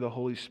you hear the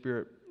Holy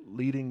Spirit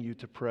leading you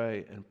to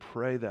pray, and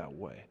pray that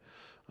way.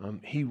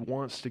 He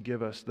wants to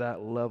give us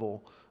that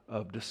level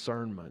of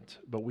discernment,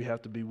 but we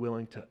have to be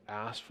willing to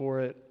ask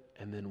for it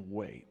and then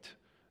wait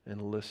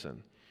and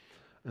listen.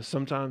 And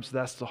sometimes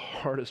that's the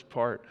hardest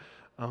part.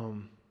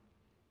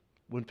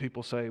 When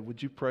people say,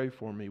 would you pray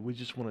for me? We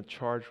just want to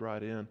charge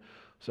right in.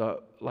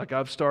 So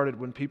I've started,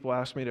 when people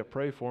ask me to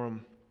pray for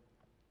them,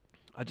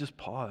 I just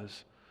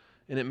pause.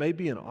 And it may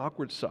be an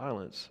awkward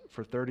silence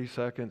for 30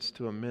 seconds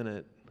to a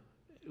minute,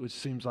 which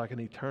seems like an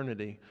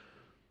eternity.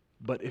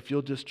 But if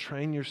you'll just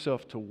train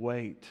yourself to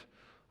wait,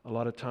 a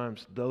lot of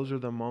times those are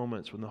the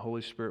moments when the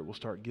Holy Spirit will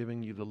start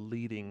giving you the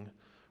leading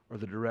or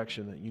the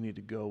direction that you need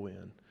to go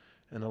in.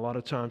 And a lot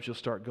of times you'll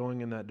start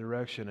going in that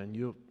direction,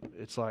 and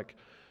it's like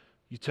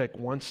you take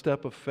one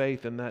step of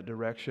faith in that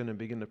direction and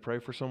begin to pray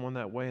for someone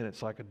that way, and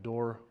it's like a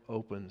door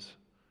opens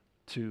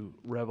to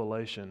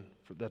revelation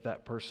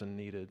that person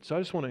needed. So I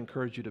just want to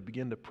encourage you to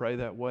begin to pray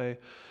that way,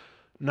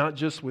 not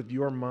just with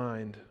your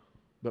mind,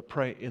 but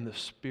pray in the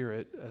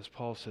Spirit, as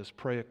Paul says,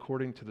 pray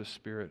according to the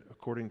Spirit,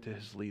 according to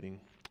His leading.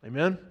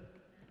 Amen?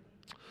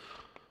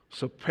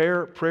 So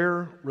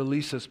prayer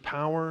releases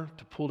power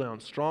to pull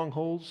down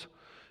strongholds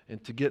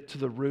and to get to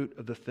the root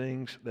of the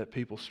things that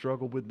people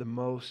struggle with the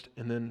most.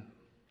 And then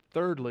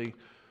thirdly,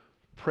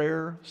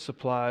 prayer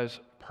supplies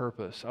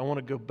purpose. I want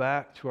to go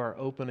back to our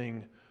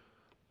opening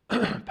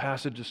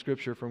passage of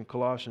Scripture from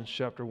Colossians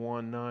chapter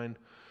 1:9.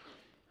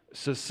 It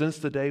says, "Since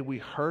the day we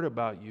heard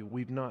about you,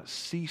 we've not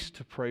ceased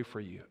to pray for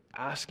you,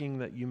 asking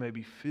that you may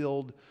be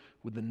filled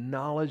with the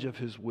knowledge of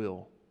His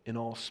will in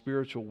all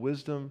spiritual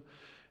wisdom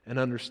and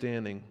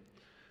understanding."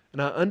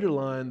 And I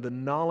underline the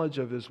knowledge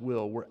of His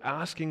will. We're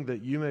asking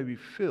that you may be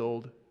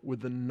filled with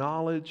the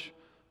knowledge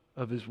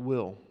of His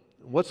will.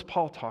 What's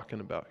Paul talking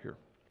about here?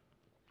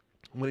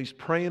 When he's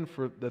praying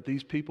for that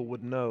these people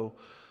would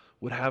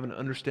have an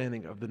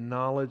understanding of the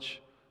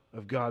knowledge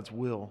of God's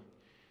will.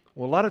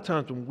 Well, a lot of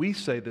times when we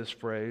say this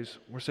phrase,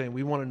 we're saying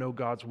we want to know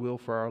God's will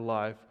for our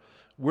life.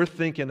 We're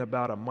thinking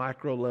about a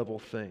micro level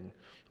thing.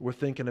 We're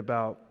thinking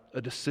about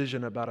a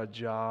decision about a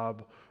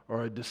job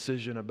or a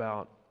decision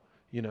about,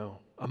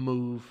 a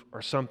move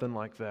or something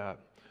like that.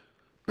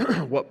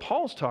 What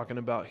Paul's talking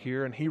about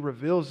here, and he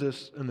reveals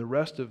this in the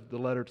rest of the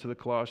letter to the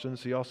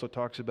Colossians, he also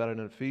talks about it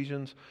in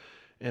Ephesians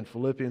and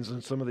Philippians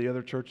and some of the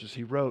other churches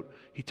he wrote.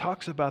 He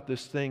talks about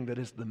this thing that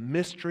is the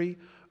mystery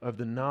of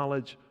the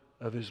knowledge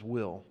of His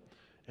will.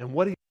 And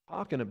what he's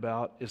talking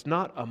about is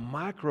not a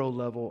micro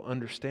level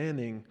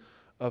understanding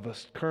of a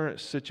current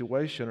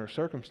situation or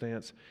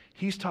circumstance.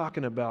 He's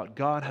talking about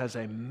God has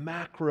a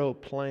macro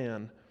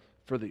plan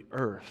for the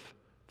earth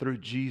through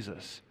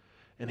Jesus.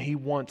 And He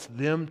wants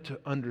them to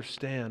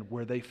understand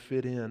where they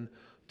fit in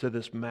to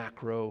this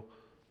macro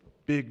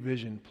big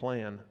vision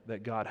plan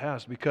that God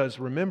has. Because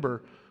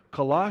remember,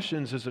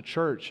 Colossians is a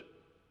church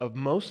of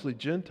mostly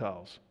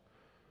Gentiles.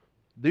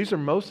 These are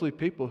mostly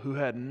people who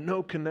had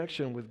no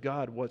connection with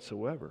God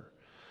whatsoever.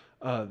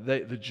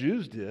 The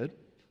Jews did.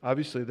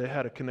 Obviously, they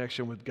had a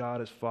connection with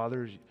God as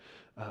Father,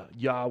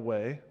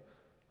 Yahweh.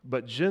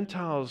 But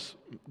Gentiles,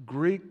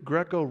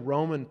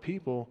 Greco-Roman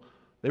people,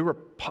 they were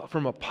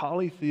from a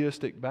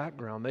polytheistic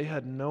background. They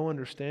had no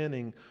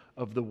understanding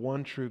of the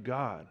one true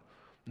God.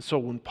 And so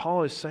when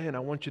Paul is saying, I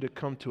want you to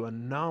come to a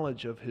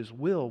knowledge of His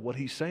will, what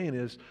he's saying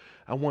is,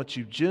 I want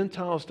you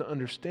Gentiles to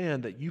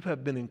understand that you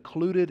have been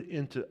included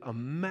into a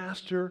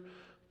master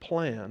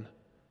plan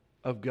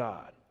of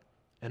God.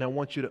 And I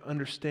want you to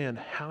understand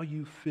how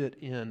you fit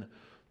in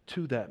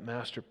to that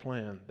master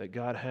plan that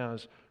God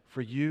has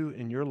for you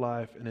in your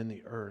life and in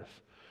the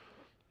earth.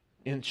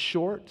 In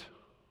short,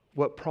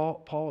 what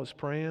Paul is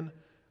praying,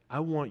 I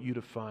want you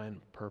to find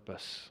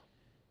purpose.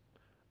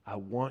 I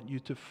want you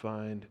to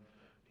find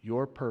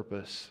your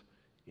purpose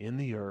in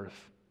the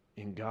earth,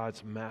 in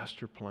God's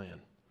master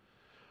plan.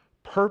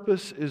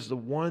 Purpose is the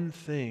one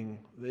thing,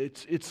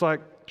 it's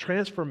like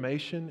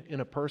transformation in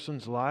a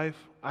person's life.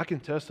 I can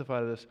testify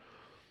to this.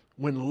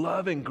 When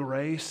love and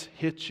grace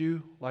hit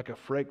you like a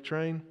freight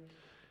train,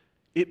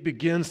 it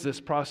begins this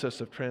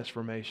process of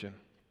transformation.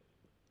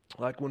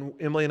 Like when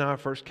Emily and I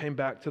first came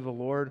back to the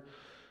Lord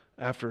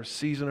after a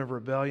season of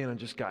rebellion and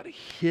just got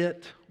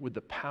hit with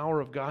the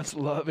power of God's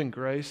love and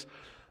grace,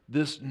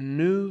 this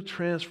new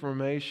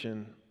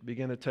transformation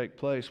began to take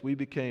place. We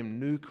became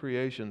new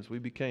creations. We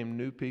became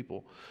new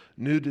people,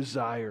 new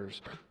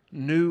desires,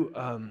 new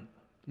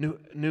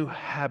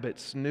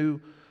habits,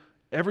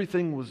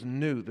 everything was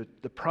new.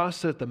 The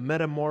process, the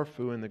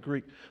metamorpho in the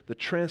Greek, the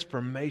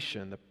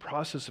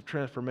process of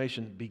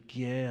transformation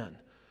began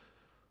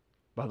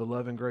by the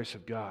love and grace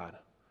of God.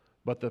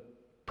 But the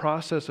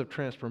process of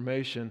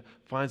transformation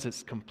finds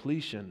its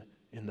completion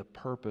in the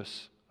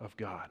purpose of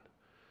God.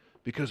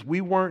 Because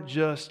we weren't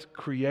just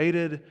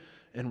created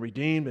and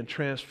redeemed and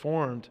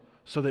transformed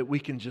so that we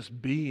can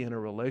just be in a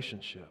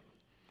relationship.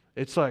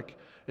 It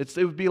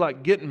would be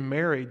like getting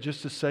married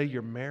just to say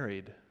you're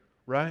married,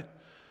 right?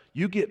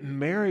 You get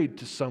married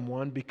to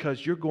someone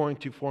because you're going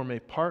to form a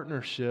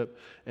partnership,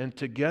 and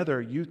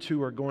together you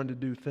two are going to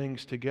do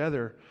things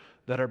together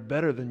that are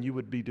better than you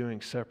would be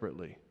doing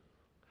separately.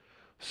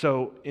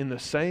 So in the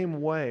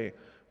same way,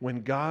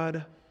 when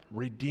God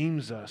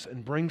redeems us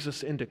and brings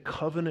us into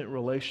covenant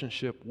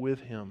relationship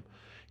with Him,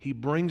 He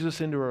brings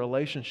us into a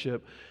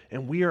relationship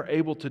and we are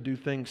able to do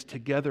things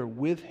together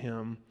with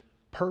Him,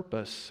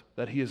 purpose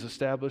that He has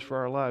established for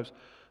our lives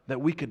that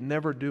we could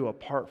never do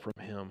apart from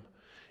Him.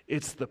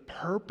 It's the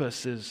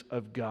purposes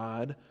of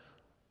God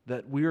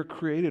that we are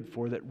created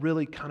for that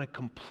really kind of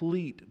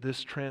complete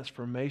this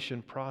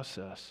transformation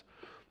process.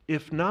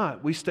 If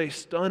not, we stay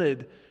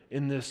stunted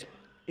in this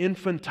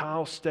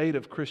infantile state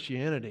of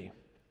Christianity.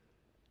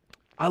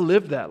 I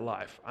lived that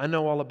life. I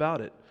know all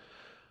about it.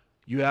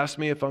 You ask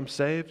me if I'm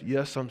saved?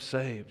 Yes, I'm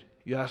saved.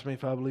 You ask me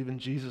if I believe in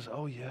Jesus?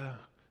 Oh, yeah.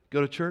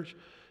 Go to church?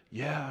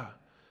 Yeah.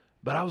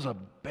 But I was a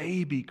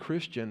baby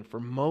Christian for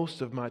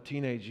most of my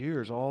teenage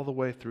years, all the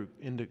way through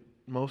into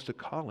most of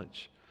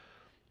college.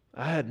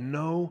 I had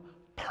no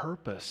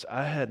purpose.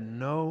 I had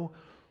no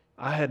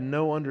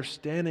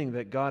understanding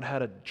that God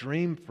had a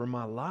dream for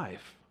my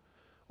life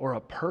or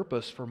a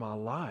purpose for my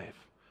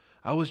life.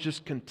 I was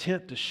just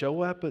content to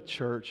show up at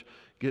church,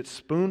 get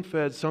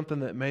spoon-fed something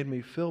that made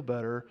me feel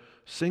better,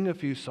 sing a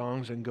few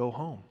songs, and go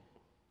home.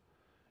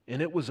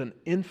 And it was an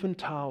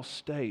infantile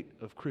state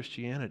of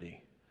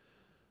Christianity.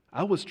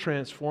 I was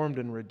transformed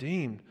and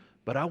redeemed,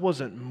 but I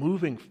wasn't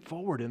moving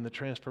forward in the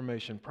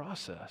transformation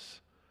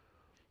process.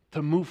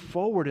 To move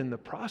forward in the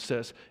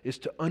process is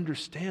to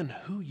understand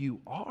who you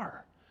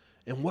are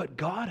and what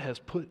God has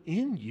put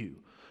in you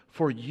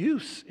for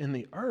use in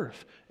the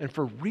earth and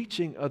for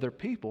reaching other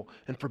people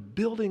and for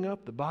building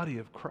up the body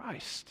of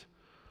Christ.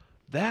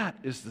 That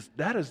is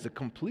the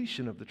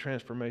completion of the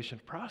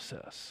transformation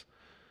process.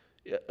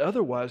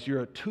 Otherwise,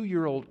 you're a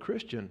 2-year-old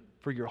Christian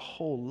for your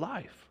whole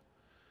life.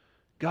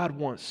 God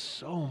wants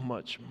so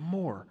much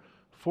more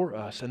for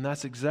us, and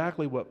that's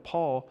exactly what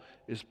Paul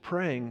is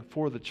praying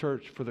for the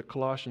church, for the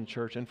Colossian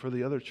church, and for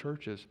the other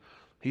churches.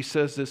 He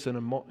says this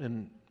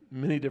in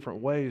many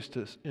different ways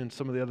in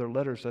some of the other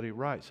letters that he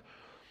writes.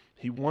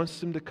 He wants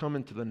them to come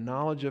into the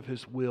knowledge of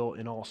His will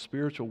in all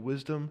spiritual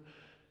wisdom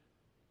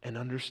and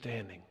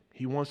understanding.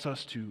 He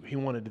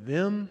wanted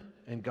them,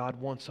 and God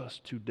wants us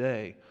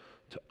today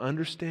to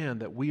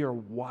understand that we are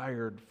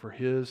wired for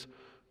His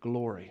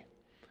glory.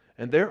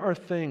 And there are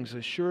things,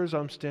 as sure as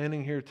I'm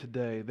standing here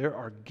today, there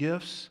are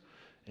gifts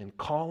and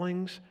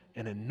callings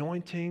and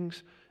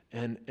anointings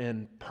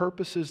and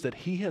purposes that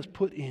He has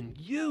put in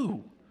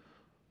you.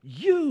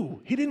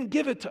 You. He didn't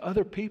give it to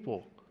other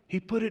people. He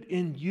put it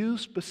in you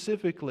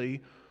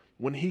specifically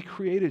when He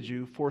created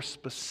you for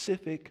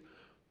specific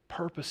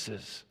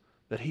purposes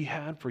that He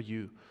had for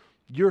you.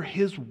 You're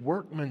His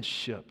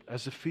workmanship,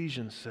 as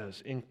Ephesians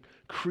says,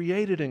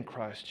 created in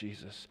Christ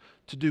Jesus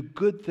to do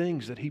good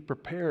things that He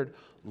prepared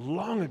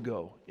long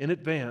ago in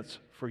advance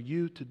for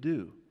you to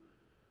do.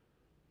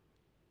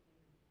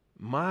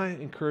 My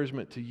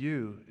encouragement to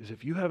you is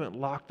if you haven't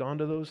locked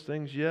onto those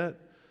things yet,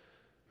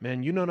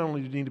 man, you not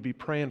only need to be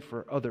praying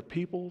for other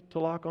people to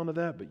lock onto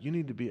that, but you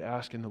need to be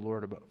asking the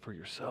Lord for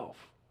yourself.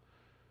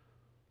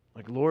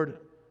 Like, Lord,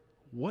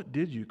 what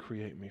did you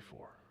create me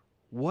for?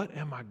 What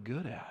am I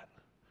good at?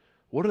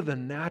 What are the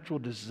natural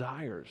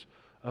desires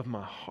of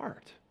my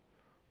heart?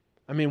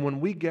 I mean,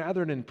 when we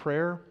gathered in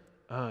prayer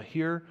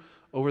here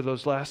over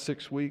those last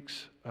 6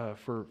 weeks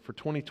for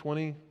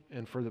 2020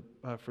 and for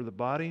the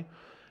body,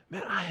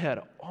 man, I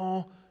had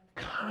all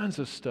kinds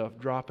of stuff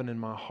dropping in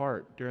my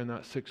heart during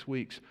that 6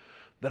 weeks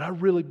that I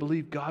really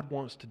believe God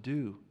wants to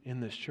do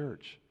in this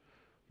church.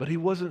 But He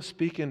wasn't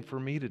speaking for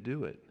me to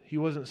do it. He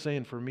wasn't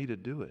saying for me to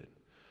do it.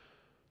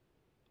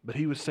 But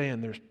He was saying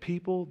there's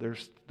people,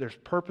 there's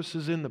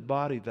purposes in the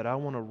body that I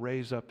want to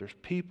raise up. There's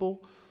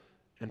people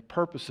and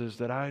purposes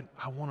that I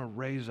want to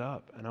raise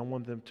up and I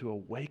want them to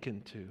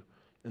awaken to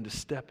and to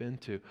step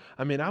into.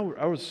 I mean, I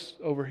was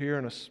over here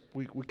and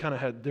we kind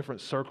of had different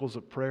circles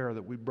of prayer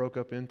that we broke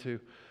up into.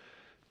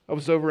 I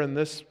was over in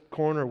this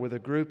corner with a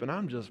group and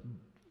I'm just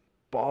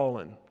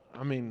bawling.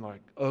 I mean,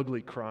 like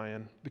ugly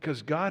crying,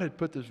 because God had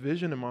put this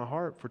vision in my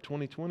heart for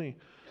 2020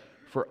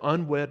 for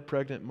unwed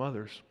pregnant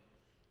mothers.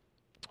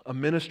 A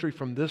ministry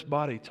from this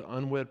body to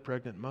unwed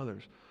pregnant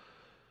mothers.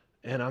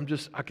 And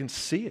I can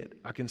see it.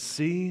 I could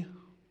see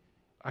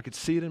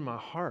it in my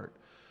heart.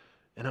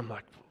 And I'm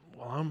like,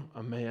 well, I'm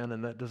a man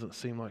and that doesn't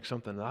seem like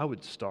something that I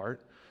would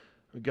start.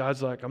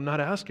 God's like, I'm not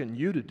asking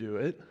you to do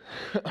it.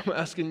 I'm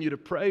asking you to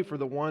pray for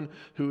the one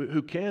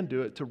who can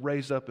do it to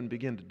raise up and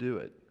begin to do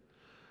it.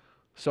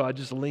 So I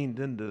just leaned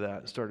into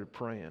that and started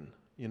praying,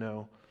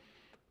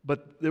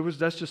 But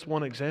that's just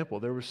one example.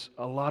 There was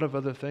a lot of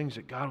other things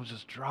that God was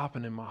just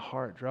dropping in my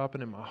heart,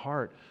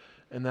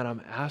 and that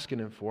I'm asking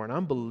Him for, and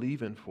I'm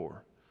believing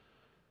for.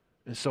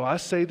 And so I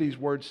say these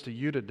words to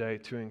you today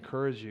to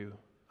encourage you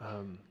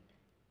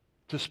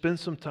to spend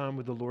some time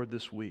with the Lord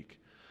this week,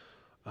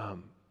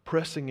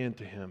 pressing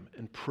into Him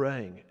and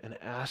praying and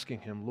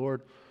asking Him,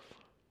 Lord,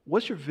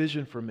 what's your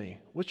vision for me?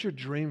 What's your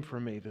dream for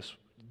me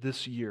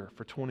this year,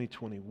 for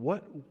 2020?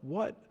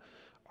 What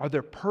are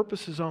there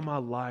purposes on my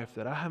life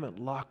that I haven't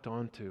locked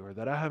onto or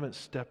that I haven't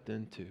stepped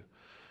into?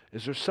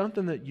 Is there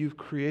something that you've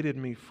created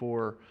me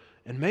for?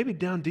 And maybe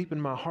down deep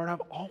in my heart,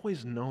 I've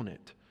always known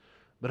it,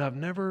 but I've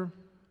never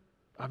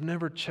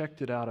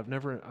checked it out. I've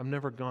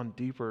never gone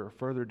deeper or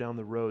further down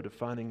the road of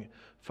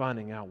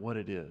finding out what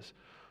it is.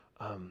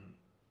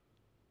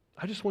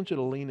 I just want you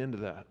to lean into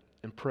that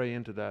and pray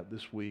into that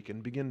this week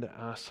and begin to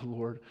ask the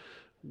Lord,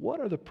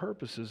 what are the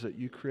purposes that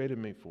you created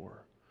me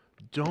for?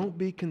 Don't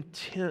be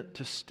content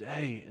to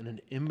stay in an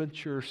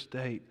immature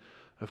state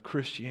of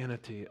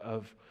Christianity,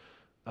 of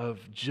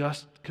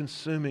just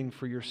consuming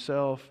for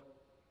yourself,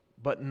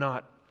 but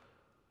not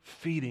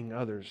feeding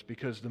others.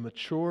 Because the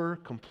mature,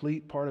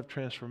 complete part of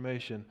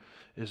transformation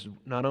is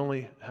not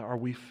only are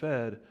we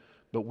fed,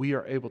 but we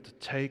are able to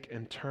take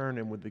and turn,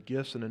 and with the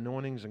gifts and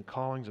anointings and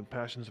callings and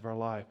passions of our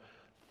life,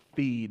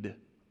 feed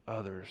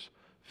others,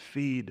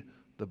 feed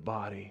the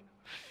body,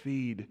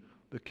 feed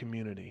the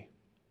community.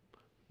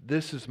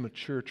 This is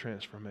mature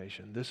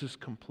transformation. This is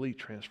complete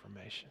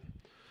transformation.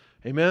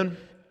 Amen?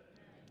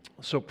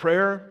 So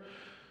prayer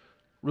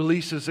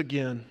releases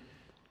again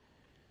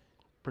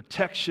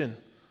protection,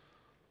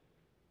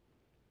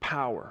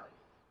 power,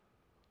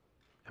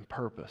 and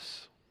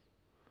purpose.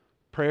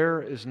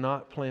 Prayer is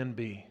not plan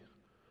B.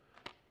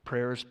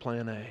 Prayer is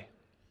plan A.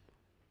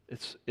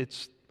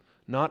 It's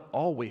not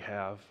all we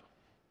have.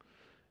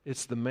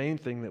 It's the main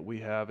thing that we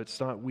have. It's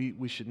not,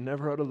 we should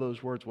never utter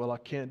those words, well, I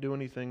can't do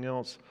anything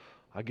else.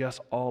 I guess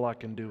all I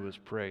can do is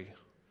pray.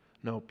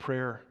 No,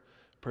 prayer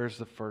is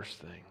the first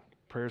thing.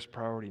 Prayer is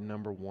priority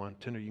number one.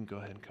 Tender, you can go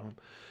ahead and come.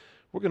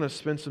 We're going to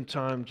spend some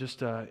time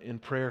just in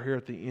prayer here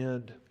at the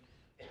end.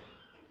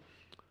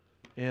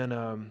 And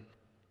I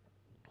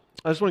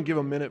just want to give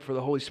a minute for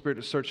the Holy Spirit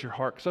to search your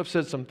heart, because I've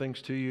said some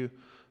things to you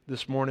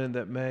this morning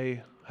that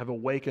may have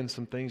awakened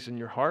some things in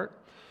your heart.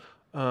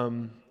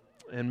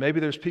 And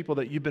maybe there's people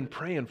that you've been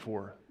praying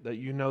for that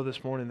you know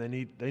this morning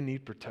they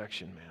need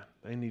protection,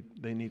 man.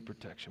 They need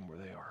protection where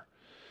they are.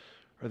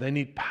 Or they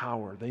need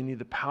power. They need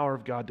the power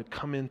of God to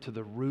come into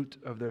the root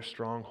of their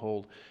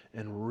stronghold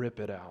and rip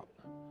it out.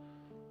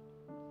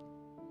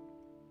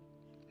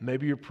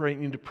 Maybe you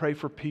need to pray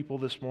for people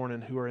this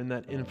morning who are in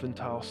that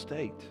infantile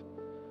state,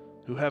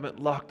 who haven't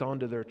locked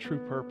onto their true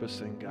purpose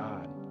in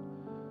God.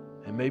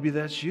 And maybe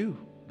that's you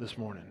this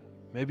morning.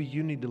 Maybe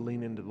you need to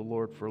lean into the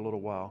Lord for a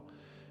little while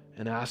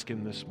and ask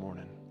Him this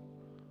morning,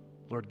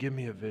 Lord, give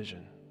me a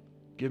vision.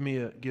 Give me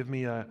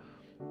a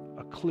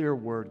clear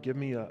word. Give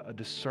me a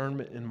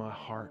discernment in my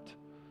heart.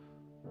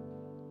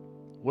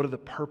 What are the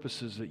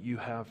purposes that you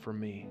have for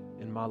me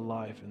in my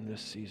life in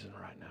this season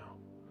right now?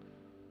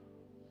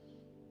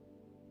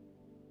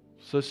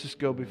 So let's just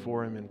go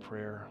before Him in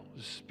prayer.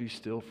 Just be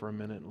still for a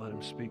minute and let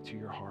Him speak to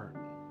your heart.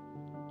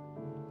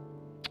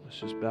 Let's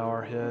just bow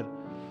our head,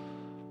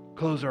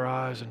 close our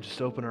eyes, and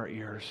just open our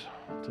ears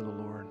to the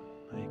Lord.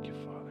 Thank you,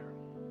 Father.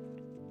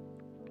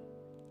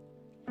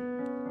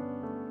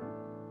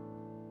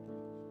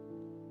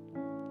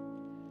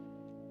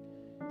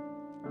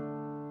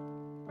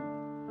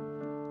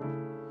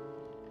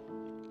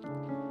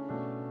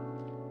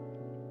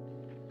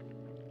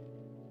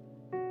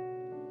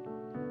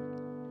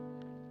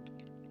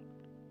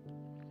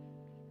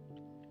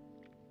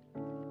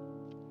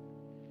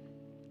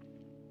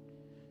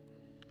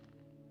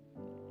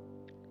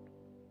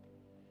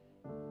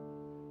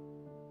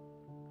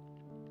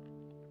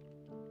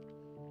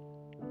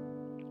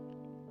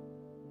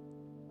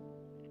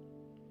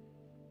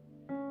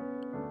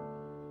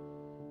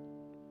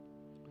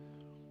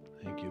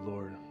 Thank you,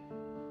 Lord.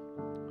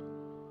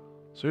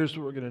 So here's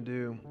what we're going to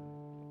do.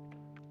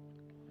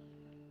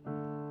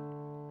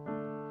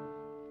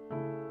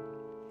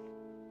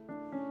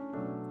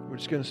 We're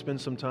just going to spend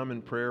some time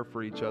in prayer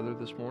for each other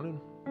this morning,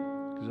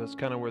 because that's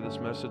kind of where this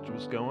message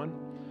was going.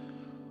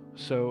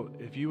 So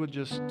if you would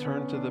just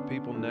turn to the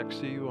people next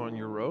to you on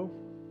your row,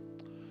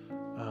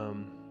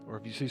 or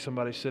if you see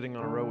somebody sitting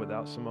on a row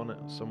without someone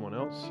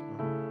else,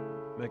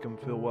 make them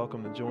feel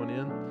welcome to join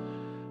in.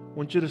 I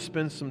want you to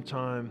spend some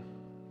time,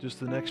 just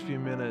the next few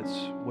minutes,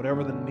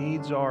 whatever the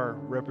needs are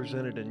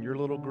represented in your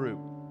little group,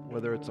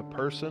 whether it's a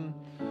person,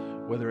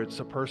 whether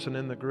it's a person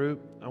in the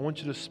group, I want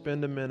you to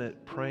spend a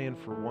minute praying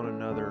for one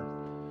another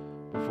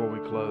before we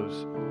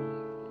close.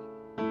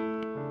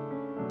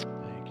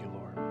 Thank you,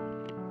 Lord.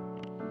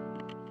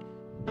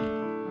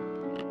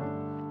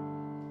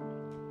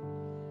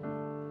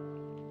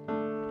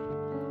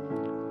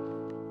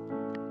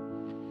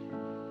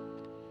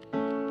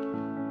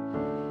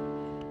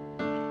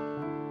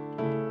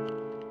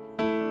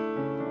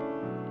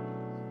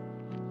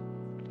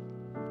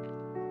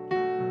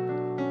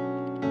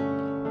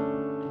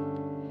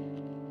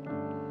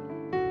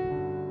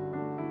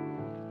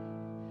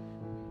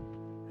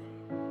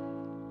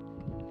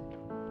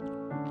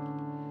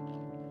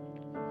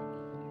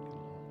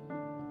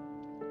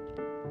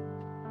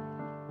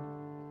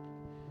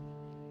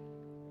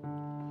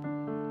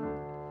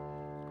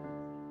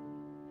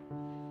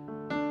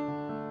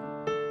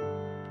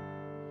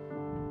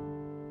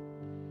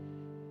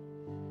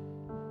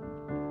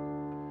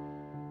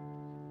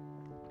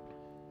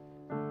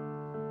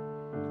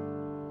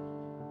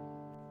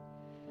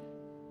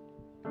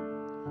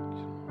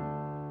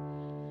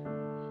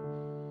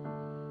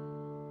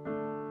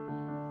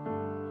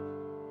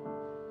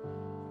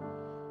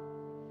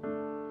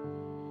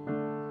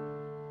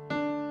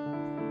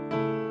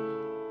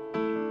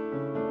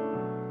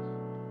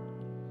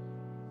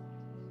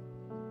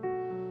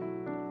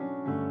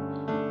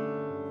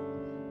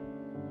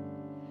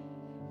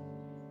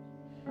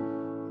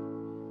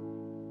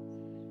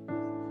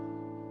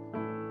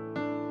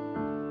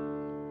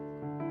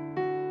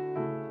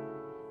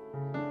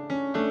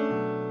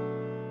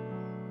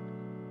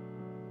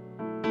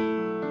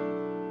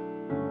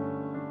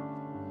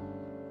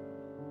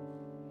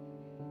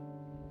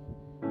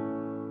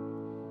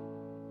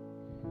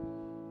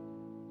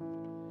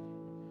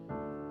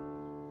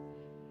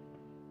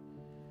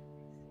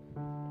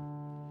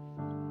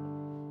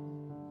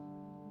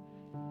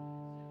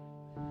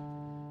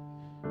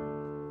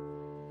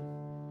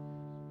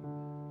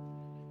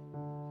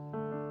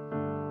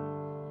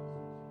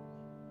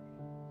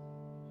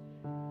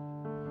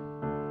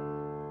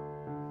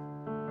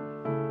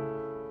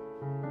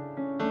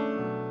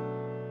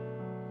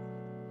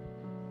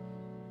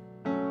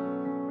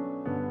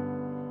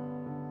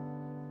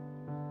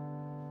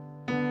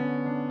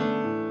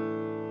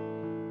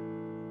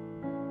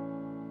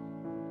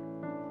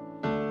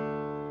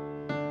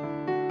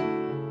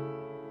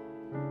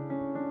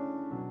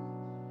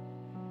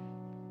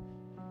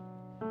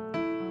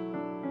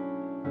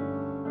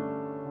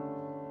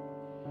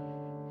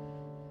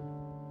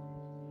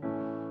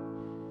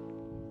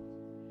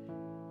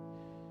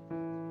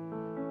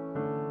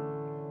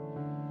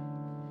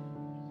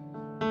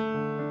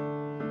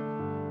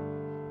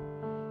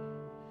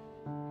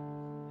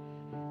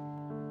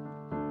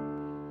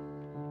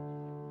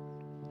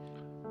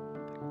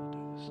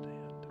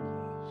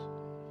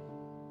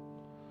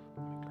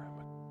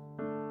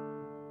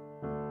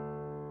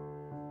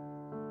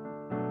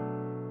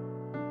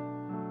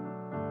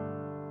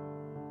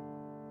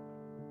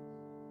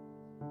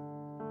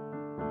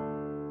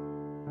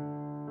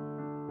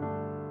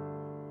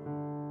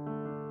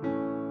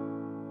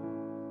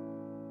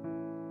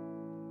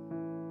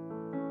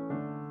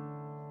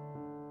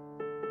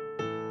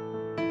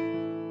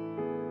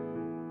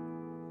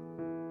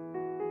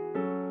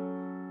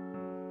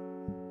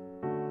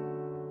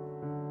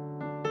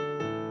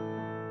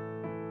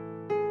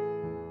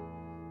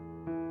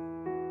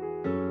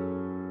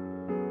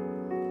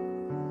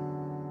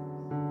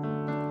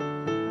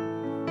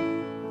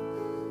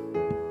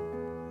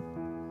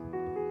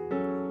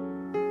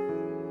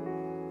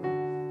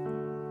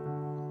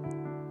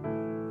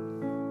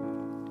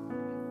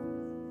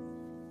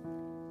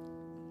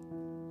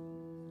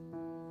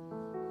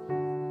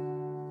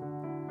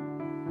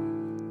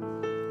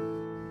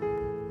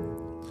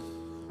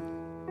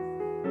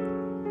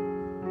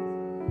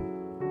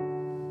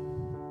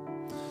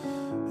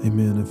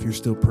 Amen. If you're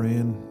still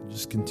praying,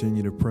 just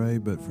continue to pray.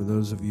 But for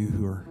those of you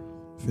who are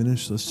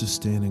finished, let's just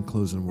stand and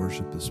close in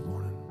worship this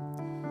morning.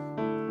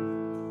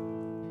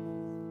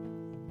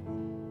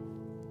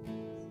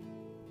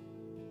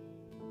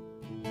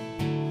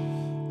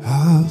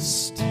 I'll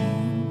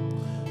stand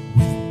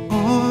with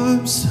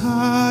arms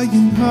high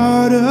and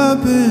heart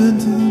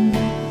abandoned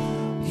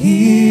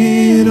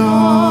in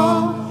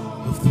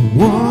awe of the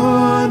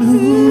one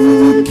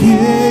who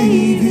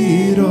gave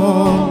it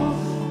all.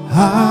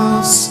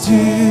 I'll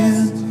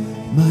stand,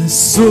 my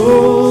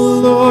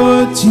soul,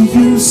 Lord, to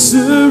you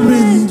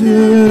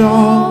surrendered.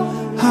 All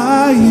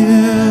I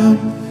am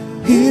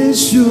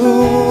is yours.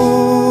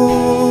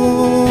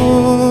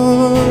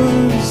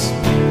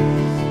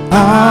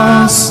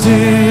 I'll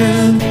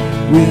stand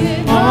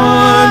with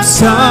arms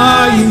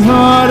high and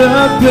heart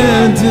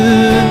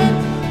abandoned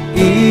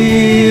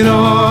in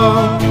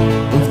awe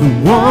of the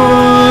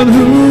one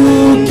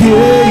who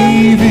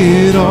gave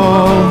it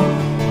all.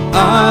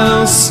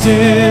 I'll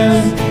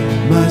stand,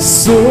 my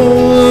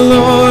soul,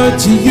 Lord,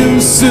 to you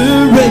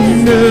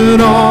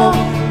surrendered. All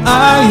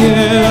I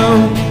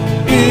am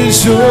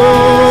is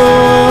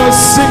yours.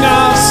 Sing,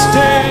 I'll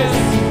stand.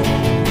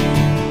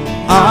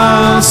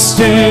 I'll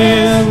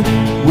stand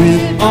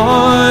with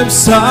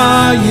arms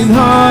high and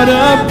heart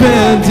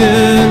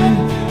abandoned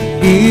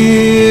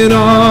in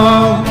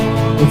awe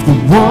of the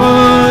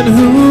one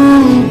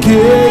who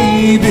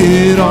gave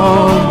it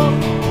all.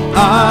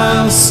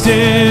 I'll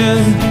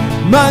stand,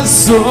 my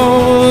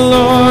soul,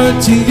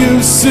 Lord, to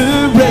you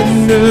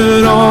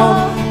surrendered.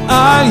 All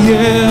I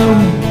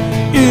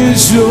am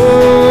is yours.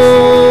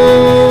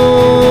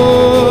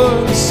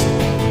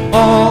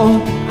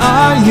 All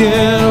I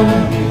am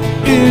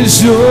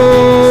is yours.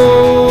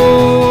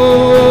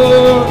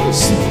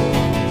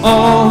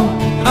 All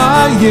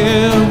I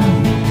am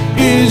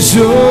is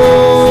yours.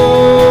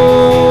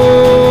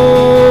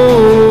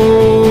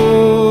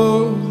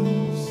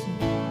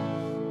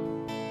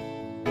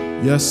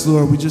 Yes,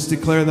 Lord, we just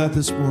declare that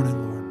this morning,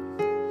 Lord.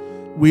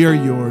 We are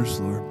yours,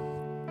 Lord.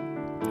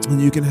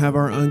 And you can have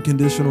our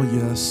unconditional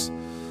yes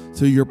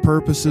to your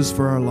purposes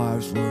for our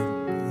lives,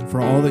 Lord, and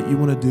for all that you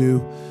want to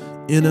do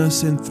in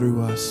us and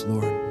through us,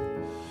 Lord.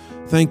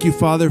 Thank you,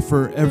 Father,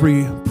 for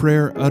every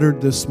prayer uttered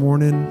this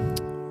morning,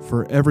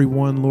 for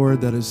everyone,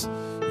 Lord, that is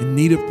in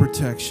need of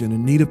protection,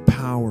 in need of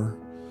power,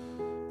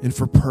 and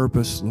for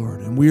purpose,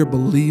 Lord. And we are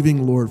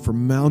believing, Lord, for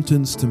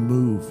mountains to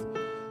move.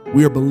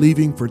 We are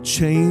believing for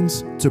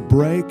chains to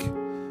break.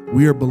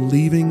 We are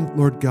believing,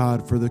 Lord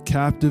God, for the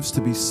captives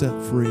to be set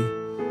free.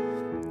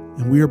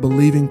 And we are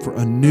believing for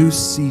a new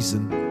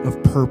season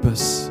of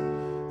purpose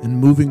and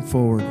moving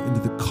forward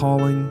into the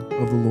calling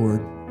of the Lord.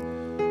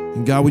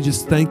 And God, we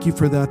just thank you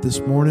for that this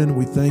morning.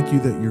 We thank you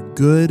that you're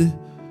good.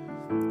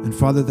 And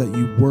Father, that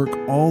you work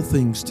all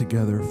things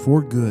together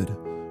for good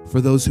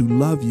for those who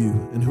love you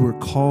and who are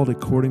called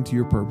according to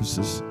your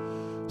purposes.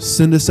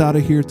 Send us out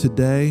of here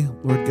today,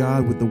 Lord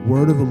God, with the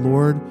word of the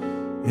Lord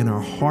in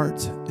our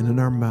heart and in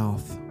our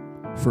mouth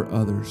for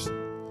others.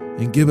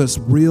 And give us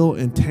real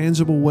and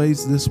tangible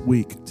ways this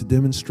week to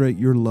demonstrate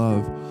your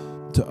love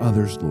to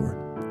others, Lord.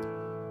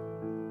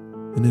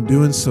 And in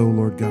doing so,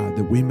 Lord God,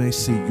 that we may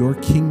see your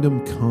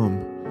kingdom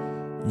come,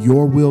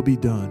 your will be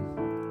done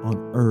on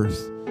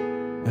earth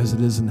as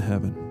it is in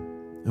heaven.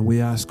 And we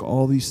ask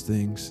all these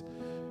things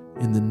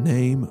in the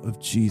name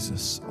of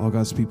Jesus. All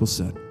God's people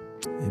said,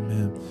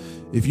 amen.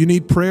 If you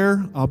need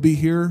prayer, I'll be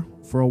here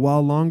for a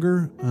while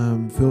longer.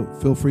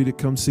 Feel free to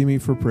come see me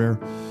for prayer.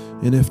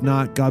 And if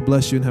not, God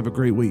bless you and have a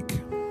great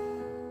week.